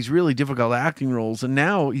taxed at these really difficult acting roles, and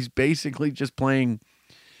now he's basically just playing.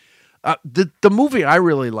 The movie I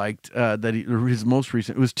really liked his most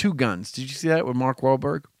recent, it was Two Guns. Did you see that with Mark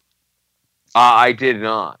Wahlberg? I did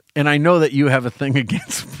not. And I know that you have a thing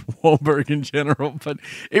against Wahlberg in general, but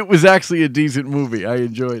it was actually a decent movie. I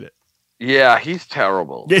enjoyed it. Yeah, he's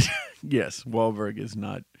terrible. Yes, Wahlberg is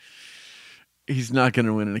not. He's not going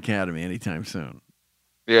to win an Academy anytime soon.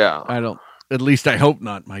 Yeah. I don't. At least I hope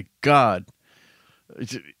not. My God.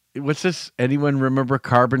 What's this? Anyone remember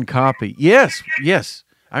Carbon Copy? Yes.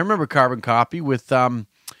 I remember Carbon Copy with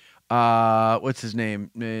what's his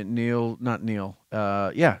name? Neil, not Neil.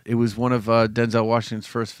 Yeah, it was one of Denzel Washington's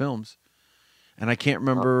first films. And I can't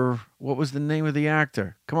remember what was the name of the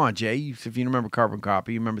actor. Come on, Jay. If you remember Carbon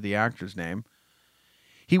Copy, you remember the actor's name.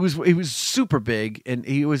 He was super big, and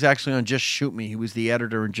he was actually on Just Shoot Me. He was the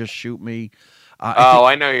editor in Just Shoot Me.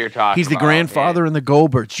 I know who you're talking He's the about. grandfather in the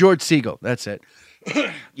Goldbergs. George Siegel. That's it.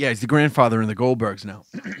 Yeah, he's the grandfather in the Goldbergs now.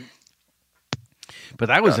 But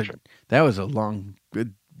that was a long,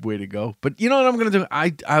 good way to go. But you know what I'm going to do?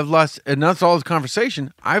 I've lost, and that's all this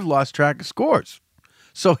conversation. I've lost track of scores.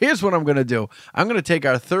 So here's what I'm going to do. I'm going to take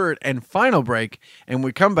our third and final break, and when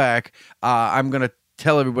we come back, I'm going to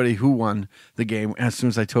tell everybody who won the game as soon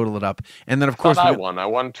as I total it up. And then, of course, I won. I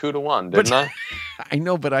won 2-1, didn't I? I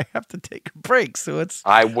know, but I have to take a break, so it's.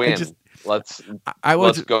 I win. Let's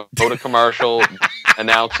go to commercial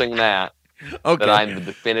announcing that I'm the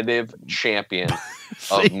definitive champion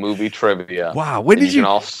of movie trivia. Wow, when did you can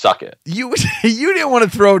all suck it? You didn't want to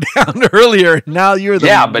throw down earlier. Now you're the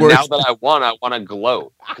but worst. now that I won, I want to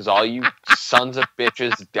gloat because all you sons of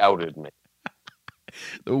bitches doubted me.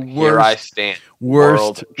 The worst, here I stand,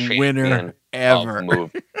 worst winner ever.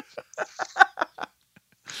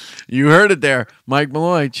 You heard it there, Mike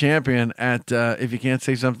Mulloy, champion at If You Can't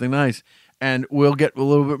Say Something Nice, and we'll get a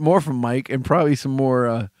little bit more from Mike and probably some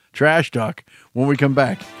more trash talk when we come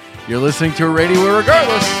back. You're listening to Radio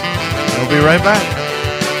Irregardless. We'll be right back.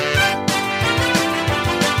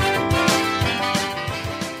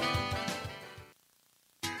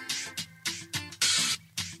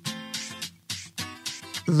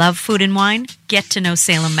 Love food and wine? Get to know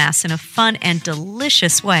Salem, Mass. in a fun and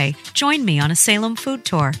delicious way. Join me on a Salem food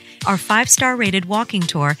tour. Our 5-star rated walking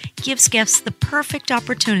tour gives guests the perfect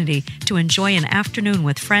opportunity to enjoy an afternoon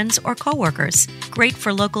with friends or coworkers. Great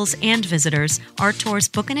for locals and visitors, our tours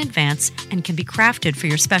book in advance and can be crafted for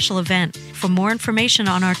your special event. For more information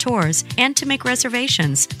on our tours and to make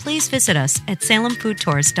reservations, please visit us at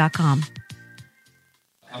salemfoodtours.com.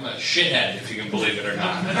 I'm a shithead, if you can believe it or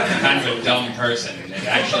not. I'm kind of a dumb person. It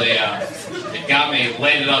actually, it got me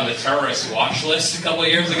landed on the terrorist watch list a couple of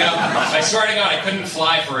years ago. I swear to God, I couldn't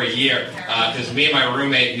fly for a year because me and my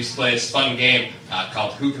roommate used to play this fun game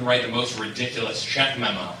called Who Can Write the Most Ridiculous Check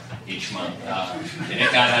Memo each month. And it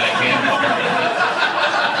got out of hand.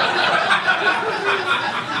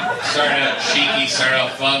 Started out cheeky, started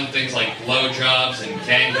out fun, things like blowjobs and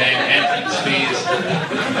gangbang entrance fees.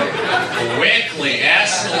 Quickly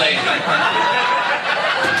escalated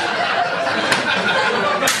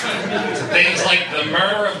to things like the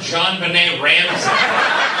murder of John Benet Ramsey.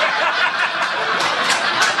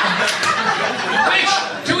 Which,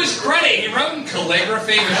 to his credit, he wrote in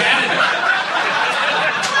calligraphy, which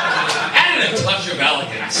added a touch of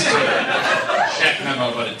elegance to a check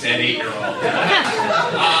memo about a dead 8-year-old.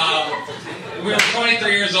 We were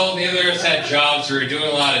 23 years old, neither of us had jobs. We were doing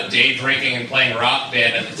a lot of day drinking and playing rock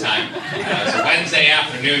band at the time. So Wednesday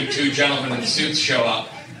afternoon, 2 gentlemen in suits show up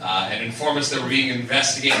and inform us that we're being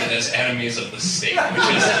investigated as enemies of the state, which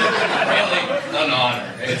is really an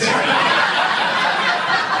honor.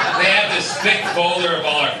 They have this thick folder of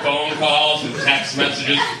all our phone calls and text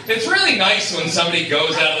messages. It's really nice when somebody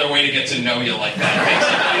goes out of their way to get to know you like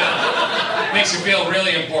that. It makes you feel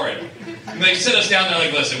really important. And they sit us down there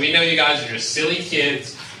like, listen, we know you guys are just silly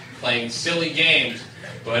kids playing silly games,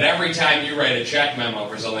 but every time you write a check memo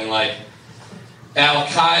for something like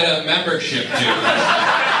Al-Qaeda membership dues,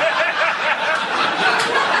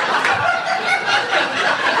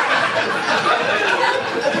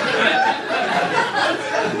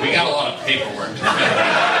 we got a lot of paperwork to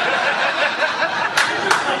fill.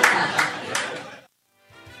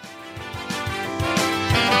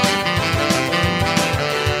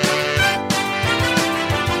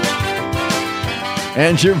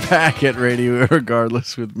 And you're back at Radio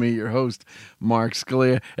Irregardless with me, your host, Mark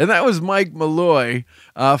Scalia. And that was Mike Mulloy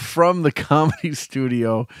from the Comedy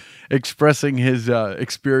Studio expressing his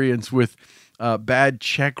experience with bad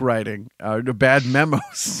check writing, bad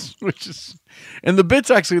memos, and the bit's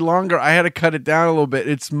actually longer. I had to cut it down a little bit.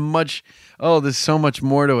 It's much, there's so much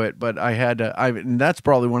more to it, but I had to, and that's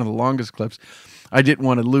probably one of the longest clips. I didn't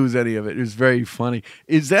want to lose any of it. It was very funny.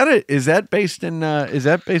 Is that based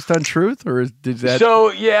on truth, or is that?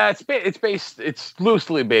 So yeah, it's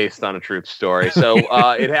loosely based on a truth story. So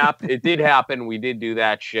it did happen. We did do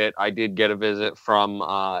that shit. I did get a visit from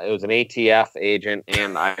it was an ATF agent,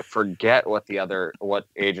 and I forget what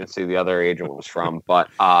agency the other agent was from, but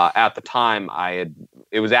at the time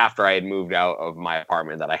it was after I had moved out of my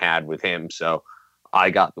apartment that I had with him. So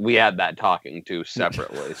we had that talking to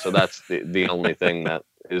separately. So that's the only thing that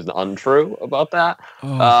is untrue about that.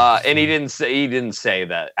 And he didn't say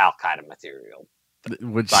that Al Qaeda material.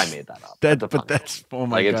 Which I made that up. That's oh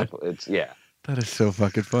my god. It's yeah. That is so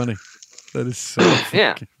fucking funny. That is so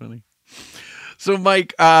fucking funny. So,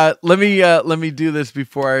 Mike, let me do this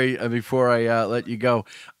before I let you go.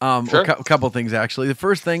 Sure. A couple things actually. The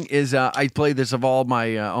first thing is I play this of all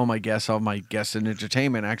my guests in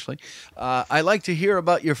entertainment. Actually, I like to hear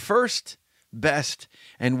about your first, best,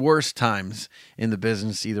 and worst times in the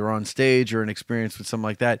business, either on stage or an experience with something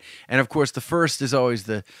like that. And of course, the first is always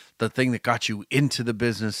the thing that got you into the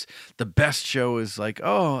business. The best show is like,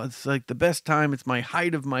 oh, it's like the best time. It's my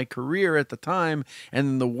height of my career at the time. And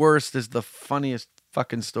then the worst is the funniest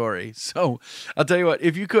fucking story. So I'll tell you what,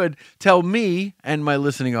 if you could tell me and my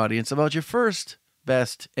listening audience about your first,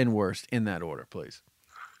 best, and worst in that order, please.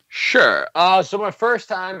 Sure. So my first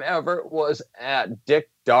time ever was at Dick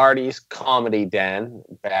Darty's Comedy Den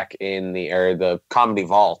back in the area, the Comedy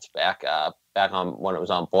Vault back on when it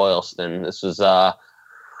was on Boylston. This was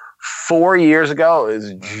 4 years ago. It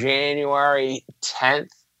was January 10th,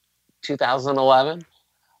 2011.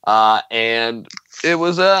 And it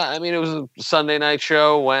was it was a Sunday night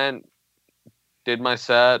show. Did my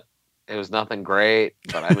set. It was nothing great,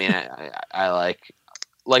 but I mean, I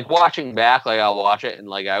like watching back, like I'll watch it and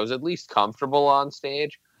like I was at least comfortable on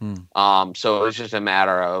stage. So it was just a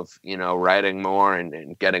matter of, writing more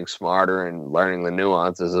and getting smarter and learning the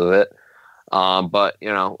nuances of it. But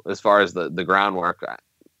as far as the groundwork,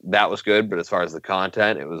 that was good. But as far as the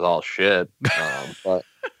content, it was all shit. But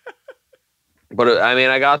I mean,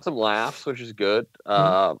 I got some laughs, which is good.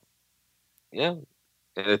 Yeah. And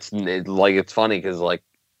it's funny because like,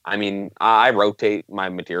 I mean, I rotate my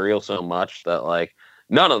material so much that like,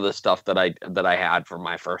 none of the stuff that I had for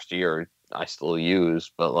my first year, I still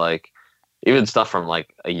use, but like even stuff from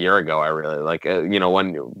like a year ago, I really like,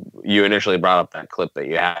 when you initially brought up that clip that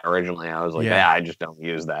you had originally, I was like, yeah, I just don't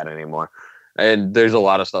use that anymore. And there's a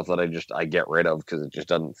lot of stuff that I get rid of because it just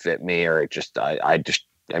doesn't fit me, or I just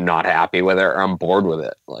am not happy with it, or I'm bored with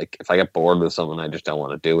it. Like if I get bored with something, I just don't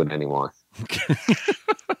want to do it anymore.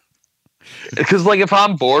 Because like if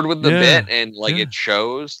I'm bored with the bit and like it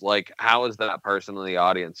shows, like how is that person in the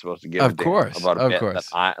audience supposed to give a damn about a bit that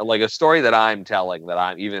I like, a story that I'm telling that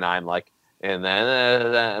I'm like, and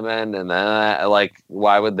then like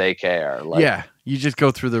why would they care? Like, yeah, you just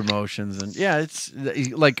go through their motions, and yeah, it's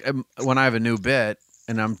like when I have a new bit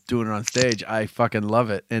and I'm doing it on stage, I fucking love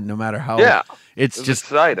it, and no matter how it's just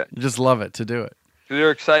exciting, just love it to do it.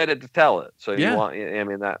 You're excited to tell it, so you want. I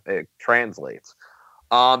mean that it translates.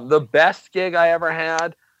 The best gig I ever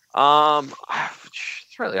had,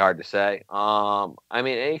 it's really hard to say. I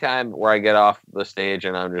mean, anytime where I get off the stage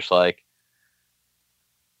and I'm just like,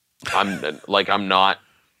 I'm not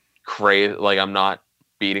crazy, like I'm not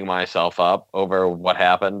beating myself up over what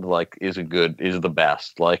happened, like is the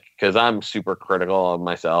best, like, because I'm super critical of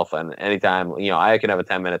myself, and anytime, I can have a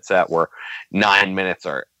 10-minute set where 9 minutes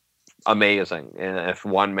are amazing, and if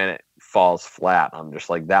 1 minute falls flat, I'm just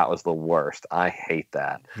like, that was the worst. I hate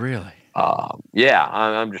that. Really? Yeah,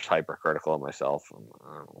 I'm just hypercritical of myself.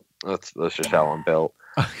 That's just how I'm built.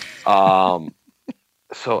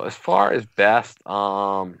 So as far as best,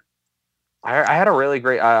 I had a really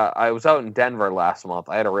great. I was out in Denver last month.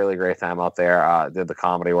 I had a really great time out there. Did the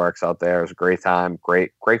Comedy Works out there. It was a great time.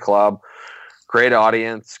 Great club. Great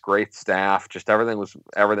audience, great staff, just everything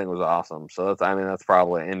was awesome. So that's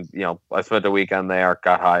probably, and I spent the weekend there,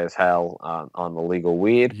 got high as hell on the legal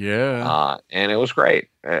weed. Yeah. And it was great.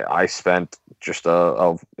 I spent just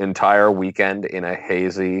a entire weekend in a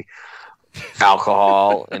hazy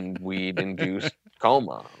alcohol and weed induced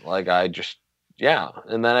coma. Like and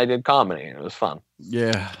then I did comedy and it was fun.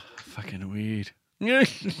 Yeah. Fucking weed.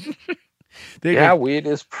 Weed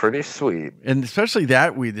is pretty sweet, and especially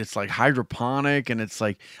that weed. It's like hydroponic, and it's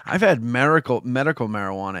like I've had medical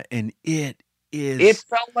marijuana, and it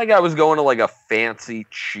felt like I was going to like a fancy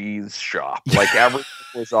cheese shop. Like everything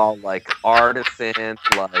was all like artisan,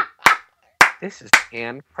 like this is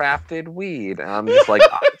handcrafted weed. And I'm just like,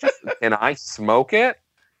 can I smoke it?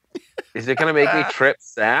 Is it going to make me trip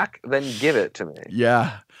sack? Then give it to me.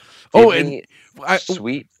 Yeah. Give me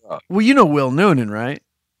sweet. Well, Will Noonan, right?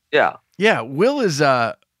 Yeah. Yeah, Will is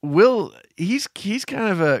Will. He's kind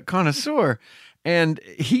of a connoisseur, and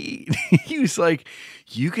he he was like,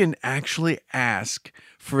 you can actually ask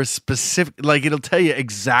for a specific, like it'll tell you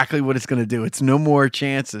exactly what it's going to do. It's no more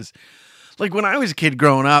chances. Like when I was a kid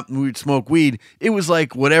growing up and we would smoke weed, it was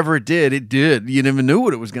like whatever it did, it did. You never knew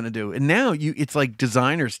what it was going to do. And now it's like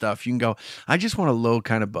designer stuff. You can go, I just want a low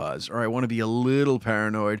kind of buzz, or I want to be a little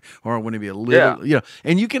paranoid, or I want to be a little,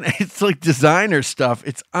 and you can, it's like designer stuff.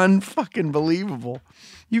 It's unfucking believable.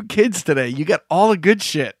 You kids today, you got all the good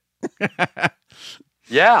shit.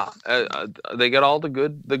 Yeah, they get all the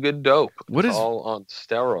good dope. What It's is all on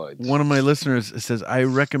steroids? One of my listeners says, I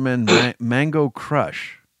recommend Mango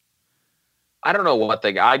Crush. I don't know what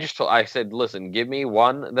they got. I said, listen, give me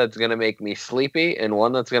one that's gonna make me sleepy and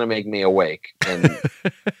one that's gonna make me awake, and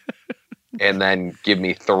and then give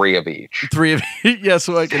me 3 of each. 3 of each, yeah.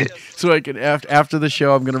 So I can after the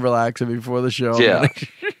show, I'm gonna relax, and before the show,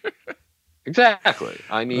 Exactly.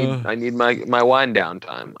 I need my wind down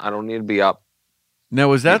time. I don't need to be up. Now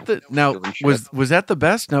was that was that the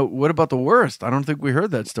best? Now what about the worst? I don't think we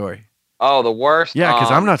heard that story. Oh, the worst. Yeah,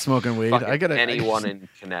 because I'm not smoking weed. I got anyone in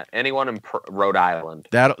Rhode Island.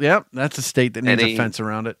 That's a state that needs a fence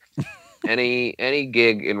around it. any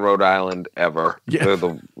gig in Rhode Island ever. Yeah.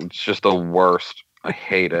 It's just the worst. I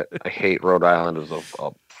hate it. I hate Rhode Island as a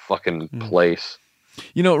fucking place.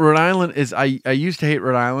 You know, Rhode Island is. I used to hate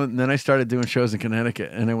Rhode Island, and then I started doing shows in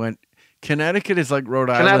Connecticut, and I went, Connecticut is like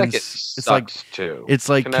Rhode Island. Connecticut sucks too. It's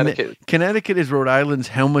like Connecticut is Rhode Island's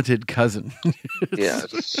helmeted cousin.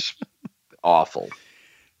 It's awful.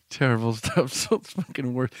 Terrible stuff. So it's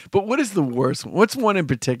fucking worse. But what is the worst? What's one in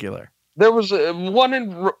particular? There was I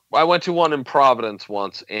went to one in Providence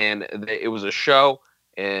once, and it was a show,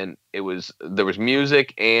 and there was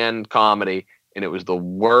music and comedy, and it was the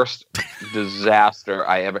worst disaster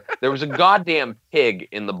I ever. There was a goddamn pig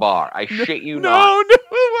in the bar. I shit you not. No, it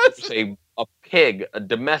was a pig, a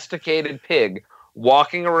domesticated pig,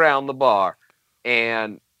 walking around the bar,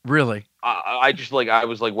 and really. I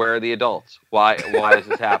was like, where are the adults? Why is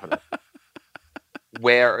this happening?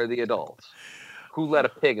 Where are the adults? Who let a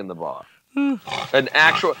pig in the bar? In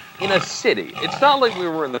a city. It's not like we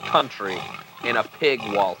were in the country and a pig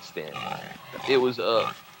waltzed in. It was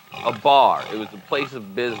a bar. It was a place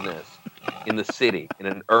of business in the city, in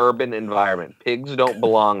an urban environment. Pigs don't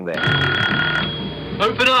belong there.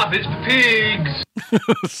 Open up, it's for pigs.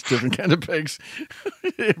 It's different kind of pigs.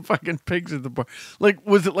 Fucking pigs at the bar. Like,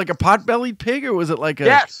 was it like a pot-bellied pig, or was it like a?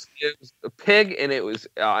 Yes, it was a pig, and it was,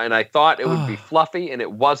 and I thought it would be fluffy, and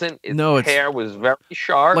it wasn't. Its hair was very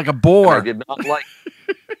sharp, like a boar. I did not like.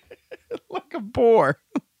 Like a boar.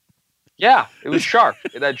 Yeah, it was sharp.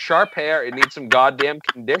 It had sharp hair. It needs some goddamn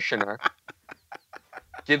conditioner.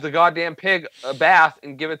 Give the goddamn pig a bath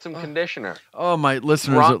and give it some conditioner. Oh, my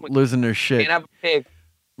listeners are losing their shit. You can't have a pig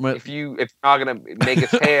if you're not gonna make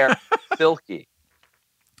its hair silky.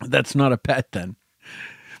 That's not a pet, then.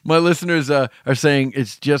 My listeners are saying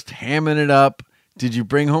it's just hamming it up. Did you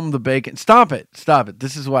bring home the bacon? Stop it! Stop it!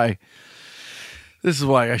 This is why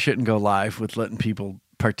I shouldn't go live with letting people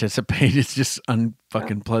participate. It's just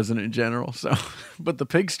unfucking pleasant in general. So, but the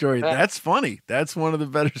pig story, that's funny. That's one of the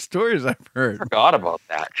better stories I've heard. I forgot about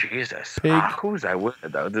that. Jesus. Who was I with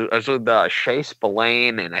though? I was with Shay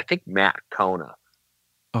Spillane and I think Matt Kona.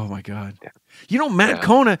 Oh my God. Yeah. You know, Matt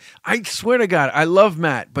Kona, I swear to God, I love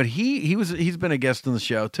Matt, but he's been a guest on the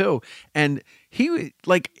show too. And he'll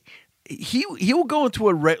go into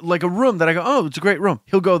a room that I go, oh, it's a great room.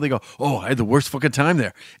 He'll go, they go, oh, I had the worst fucking time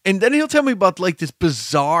there. And then he'll tell me about like this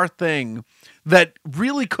bizarre thing that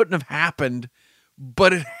really couldn't have happened,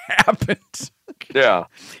 but it happened. Yeah.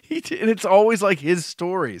 And it's always like his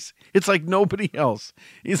stories. It's like nobody else.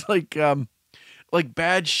 He's like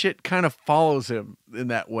bad shit kind of follows him in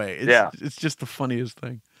that way. It's just the funniest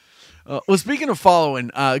thing. Well, speaking of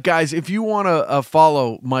following, guys, if you want to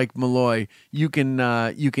follow Mike Mulloy, you can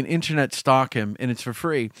internet stalk him, and it's for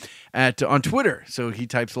free on Twitter. So he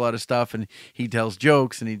types a lot of stuff, and he tells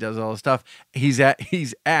jokes, and he does all the stuff. He's at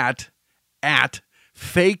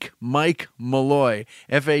Fake Mike Mulloy,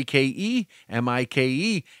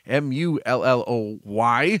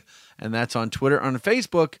 FakeMikeMulloy, and that's on Twitter. On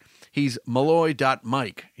Facebook, he's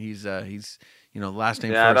Mulloy.Mike. He's last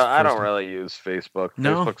name. Yeah, first, I don't really use Facebook.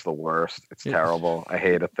 No? Facebook's the worst. It's terrible. I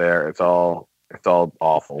hate it there. It's all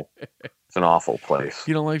awful. It's an awful place.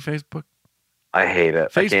 You don't like Facebook? I hate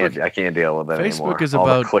it. Facebook, I can't deal with it anymore. Facebook is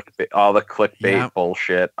about all the clickbait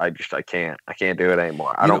bullshit. I can't do it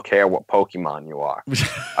anymore. I don't care what Pokemon you are.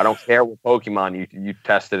 I don't care what Pokemon you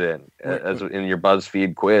tested in your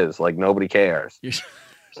BuzzFeed quiz. Like nobody cares.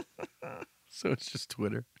 So it's just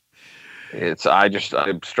Twitter. I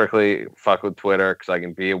strictly fuck with Twitter because I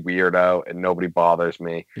can be a weirdo and nobody bothers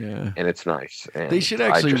me. Yeah. And it's nice. And They should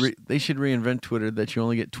actually they should reinvent Twitter that you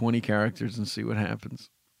only get 20 characters and see what happens.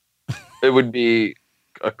 It would be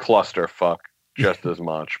a clusterfuck just as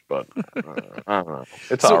much, but I don't know.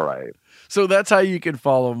 It's all right. So that's how you can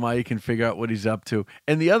follow Mike and figure out what he's up to.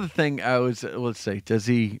 And the other thing let's say, does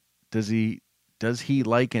he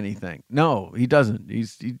like anything? No, he doesn't.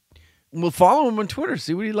 We'll follow him on Twitter,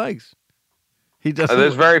 see what he likes. He doesn't.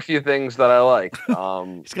 There's very few things that I like.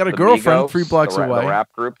 He's got a girlfriend Migos, 3 blocks away. The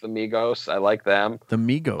rap group, the Migos. I like them. The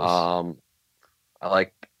Migos. I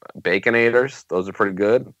like Baconators. Those are pretty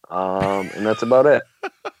good. And that's about it.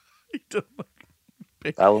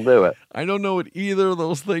 That'll do it. I don't know what either of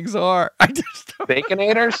those things are. I just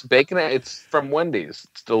Baconators? It's from Wendy's.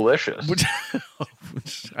 It's delicious.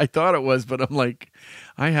 I thought it was, but I'm like,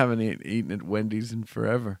 I haven't eaten at Wendy's in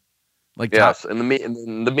forever. Like yes, and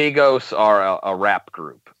the Migos are a rap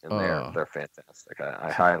group, and they're fantastic.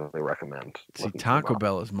 I highly recommend. See, Taco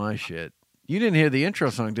Bell is my shit. You didn't hear the intro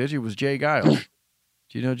song, did you? It was Jay Giles.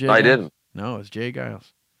 Do you know Jay? I didn't. No, it's Jay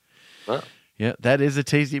Giles. Huh? Yeah, that is a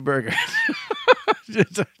tasty burger.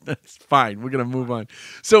 That's fine. We're gonna move on.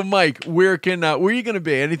 So, Mike, where are you gonna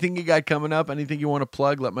be? Anything you got coming up? Anything you want to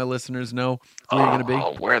plug? Let my listeners know where you're gonna be.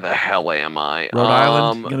 Where the hell am I? Rhode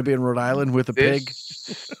Island. You're gonna be in Rhode Island with a pig.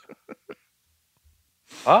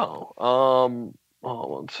 One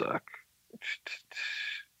sec.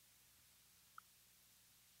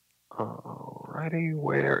 Alrighty,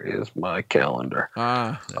 where is my calendar?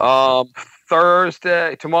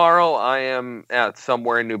 Thursday, tomorrow, I am at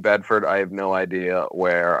somewhere in New Bedford. I have no idea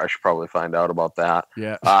where. I should probably find out about that.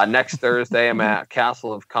 Yeah. Next Thursday, I'm at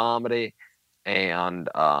Castle of Comedy, and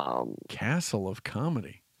Castle of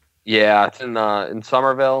Comedy. Yeah, it's in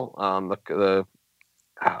Somerville. The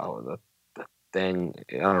thing,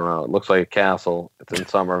 I don't know. It looks like a castle. It's in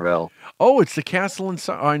Somerville. Oh, it's the castle in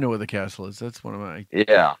I know where the castle is. That's one of my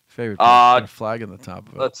favorite. Got a flag on the top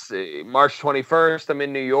of it. Let's see. March 21st, I'm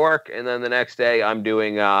in New York, and then the next day I'm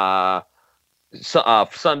doing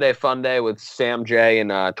Sunday Fun Day with Sam J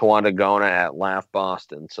and Tawanda Gona at Laugh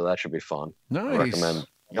Boston. So that should be fun. Nice. I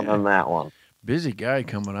recommend that one. Busy guy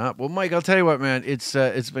coming up. Well, Mike, I'll tell you what, man. It's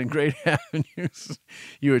been great having you.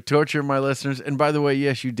 You were torturing my listeners, and by the way,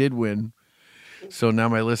 yes, you did win. So now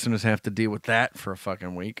my listeners have to deal with that for a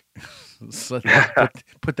fucking week. So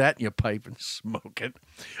put that in your pipe and smoke it.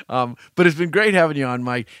 But it's been great having you on,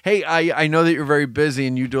 Mike. Hey, I know that you're very busy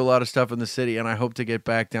and you do a lot of stuff in the city, and I hope to get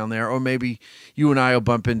back down there. Or maybe you and I will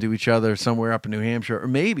bump into each other somewhere up in New Hampshire. Or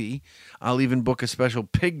maybe I'll even book a special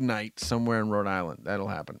pig night somewhere in Rhode Island. That'll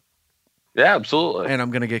happen. Yeah, absolutely. And I'm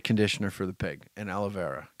going to get conditioner for the pig and aloe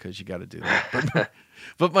vera because you got to do that.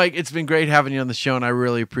 But, Mike, it's been great having you on the show, and I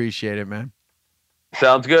really appreciate it, man.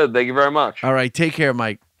 Sounds good. Thank you very much. All right. Take care,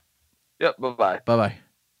 Mike. Yep. Bye-bye. Bye-bye.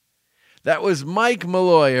 That was Mike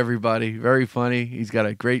Mulloy, everybody. Very funny. He's got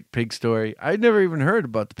a great pig story. I'd never even heard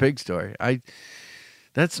about the pig story.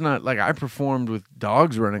 That's not like I performed with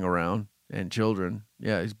dogs running around and children.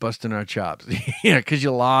 Yeah, he's busting our chops. Yeah, because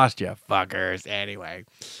you lost, you fuckers. Anyway.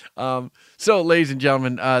 So, ladies and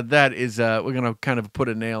gentlemen, that is, we're going to kind of put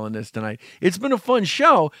a nail in this tonight. It's been a fun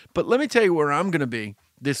show, but let me tell you where I'm going to be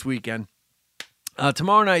this weekend.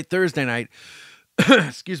 Tomorrow night, Thursday night,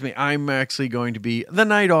 excuse me, I'm actually going to be the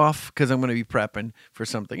night off because I'm going to be prepping for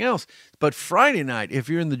something else. But Friday night, if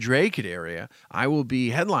you're in the Dracut area, I will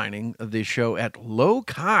be headlining the show at Lo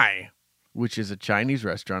Kai, which is a Chinese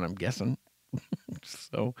restaurant, I'm guessing.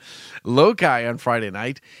 So, Lo Kai on Friday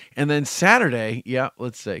night. And then Saturday,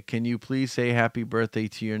 let's say, can you please say happy birthday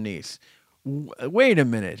to your niece? Wait a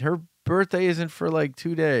minute. Her birthday isn't for like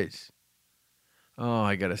 2 days. Oh,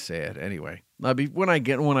 I got to say it. Anyway, when I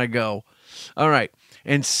go. All right.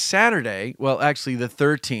 And Saturday, well, actually the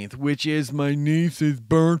 13th, which is my niece's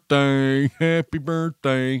birthday. Happy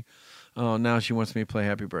birthday. Oh, now she wants me to play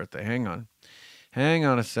happy birthday. Hang on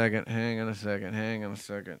a second. Happy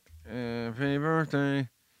birthday.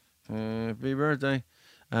 Happy birthday.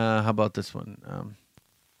 How about this one?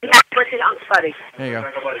 Put it on funny. There you go.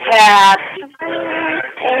 Happy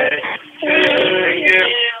birthday to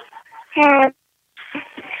you.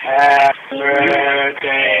 Happy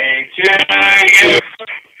birthday to you.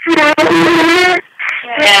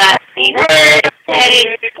 Happy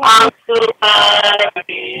birthday, Uncle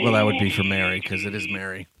Buddy. Well, that would be for Mary, because it is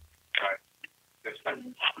Mary. Go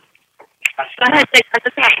ahead, say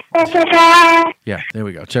Yeah, there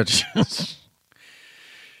we go.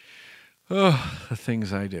 Oh, the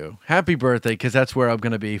things I do. Happy birthday, because that's where I'm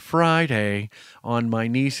going to be Friday on my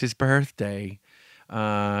niece's birthday.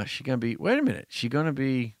 She's going to be, wait a minute, she's going to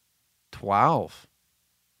be 12,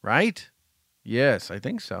 right? Yes, I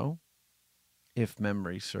think so. If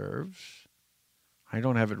memory serves. I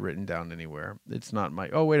don't have it written down anywhere. It's not my...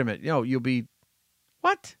 Oh, wait a minute. No, you'll be...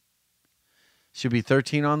 What? She'll be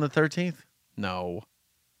 13 on the 13th? No.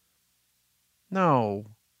 No,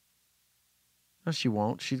 she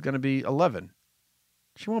won't. She's going to be 11.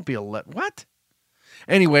 She won't be 11. What?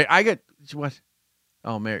 Anyway, I get... What?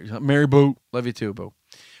 Oh, Mary Boo. Love you too, Boo.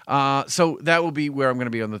 So that will be where I'm going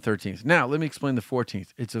to be on the 13th. Now, let me explain the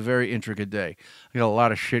 14th. It's a very intricate day. I got a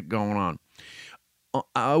lot of shit going on.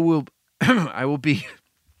 I will be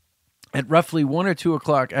at roughly 1 or 2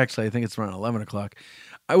 o'clock. Actually, I think it's around 11 o'clock.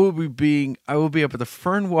 I will be up at the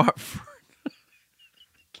Fernwalk.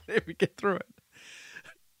 Can't even get through it.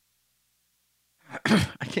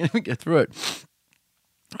 I can't even get through it.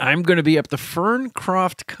 I'm going to be up the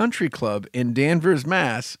Ferncroft Country Club in Danvers,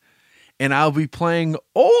 Mass, and I'll be playing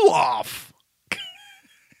Olaf.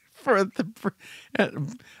 I'll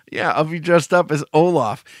be dressed up as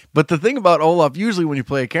Olaf. But the thing about Olaf, usually when you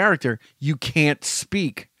play a character, you can't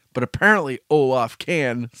speak. But apparently Olaf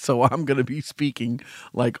can, so I'm going to be speaking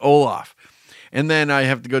like Olaf. And then I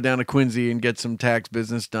have to go down to Quincy and get some tax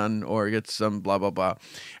business done or get some blah, blah, blah.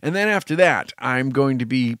 And then after that, I'm going to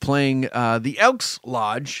be playing the Elks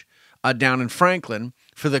Lodge down in Franklin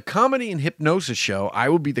for the Comedy and Hypnosis show. I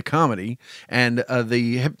will be the comedy, and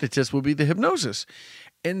the hypnotist will be the hypnosis.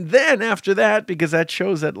 And then after that, because that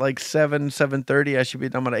show's at like 7:30, I should be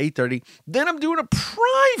done at 8:30. Then I'm doing a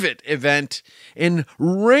private event in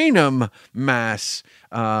Raynham, Mass,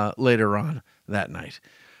 later on that night.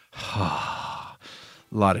 A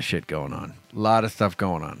lot of shit going on. A lot of stuff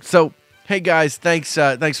going on. So, hey guys, thanks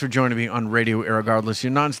for joining me on Radio Irregardless,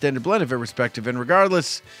 your non-standard blend of irrespective and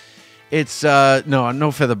regardless. It's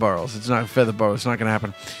no feather barrels. It's not feather barrels. It's not going to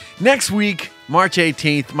happen. Next week, March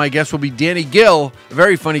 18th, my guest will be Danny Gill, a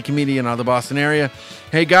very funny comedian out of the Boston area.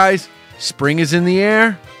 Hey guys, spring is in the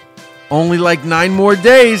air. Only like 9 more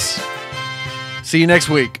days. See you next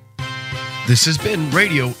week. This has been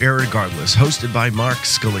Radio Irregardless, hosted by Mark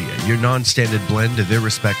Scalia, your non-standard blend of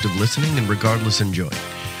irrespective listening and regardless enjoying.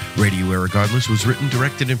 Radio Irregardless was written,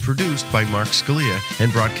 directed, and produced by Mark Scalia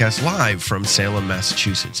and broadcast live from Salem,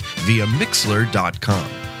 Massachusetts via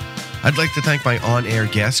Mixler.com. I'd like to thank my on-air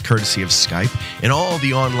guests, courtesy of Skype, and all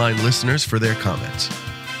the online listeners for their comments.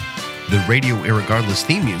 The Radio Irregardless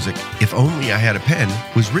theme music, If Only I Had a Pen,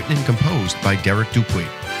 was written and composed by Derek Dupuy.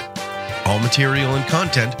 All material and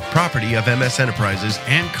content, property of MS Enterprises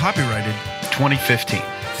and copyrighted 2015.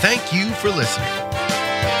 Thank you for listening.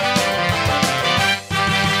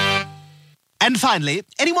 And finally,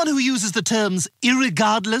 anyone who uses the terms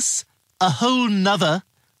irregardless, a whole nother,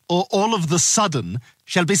 or all of the sudden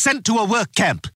shall be sent to a work camp.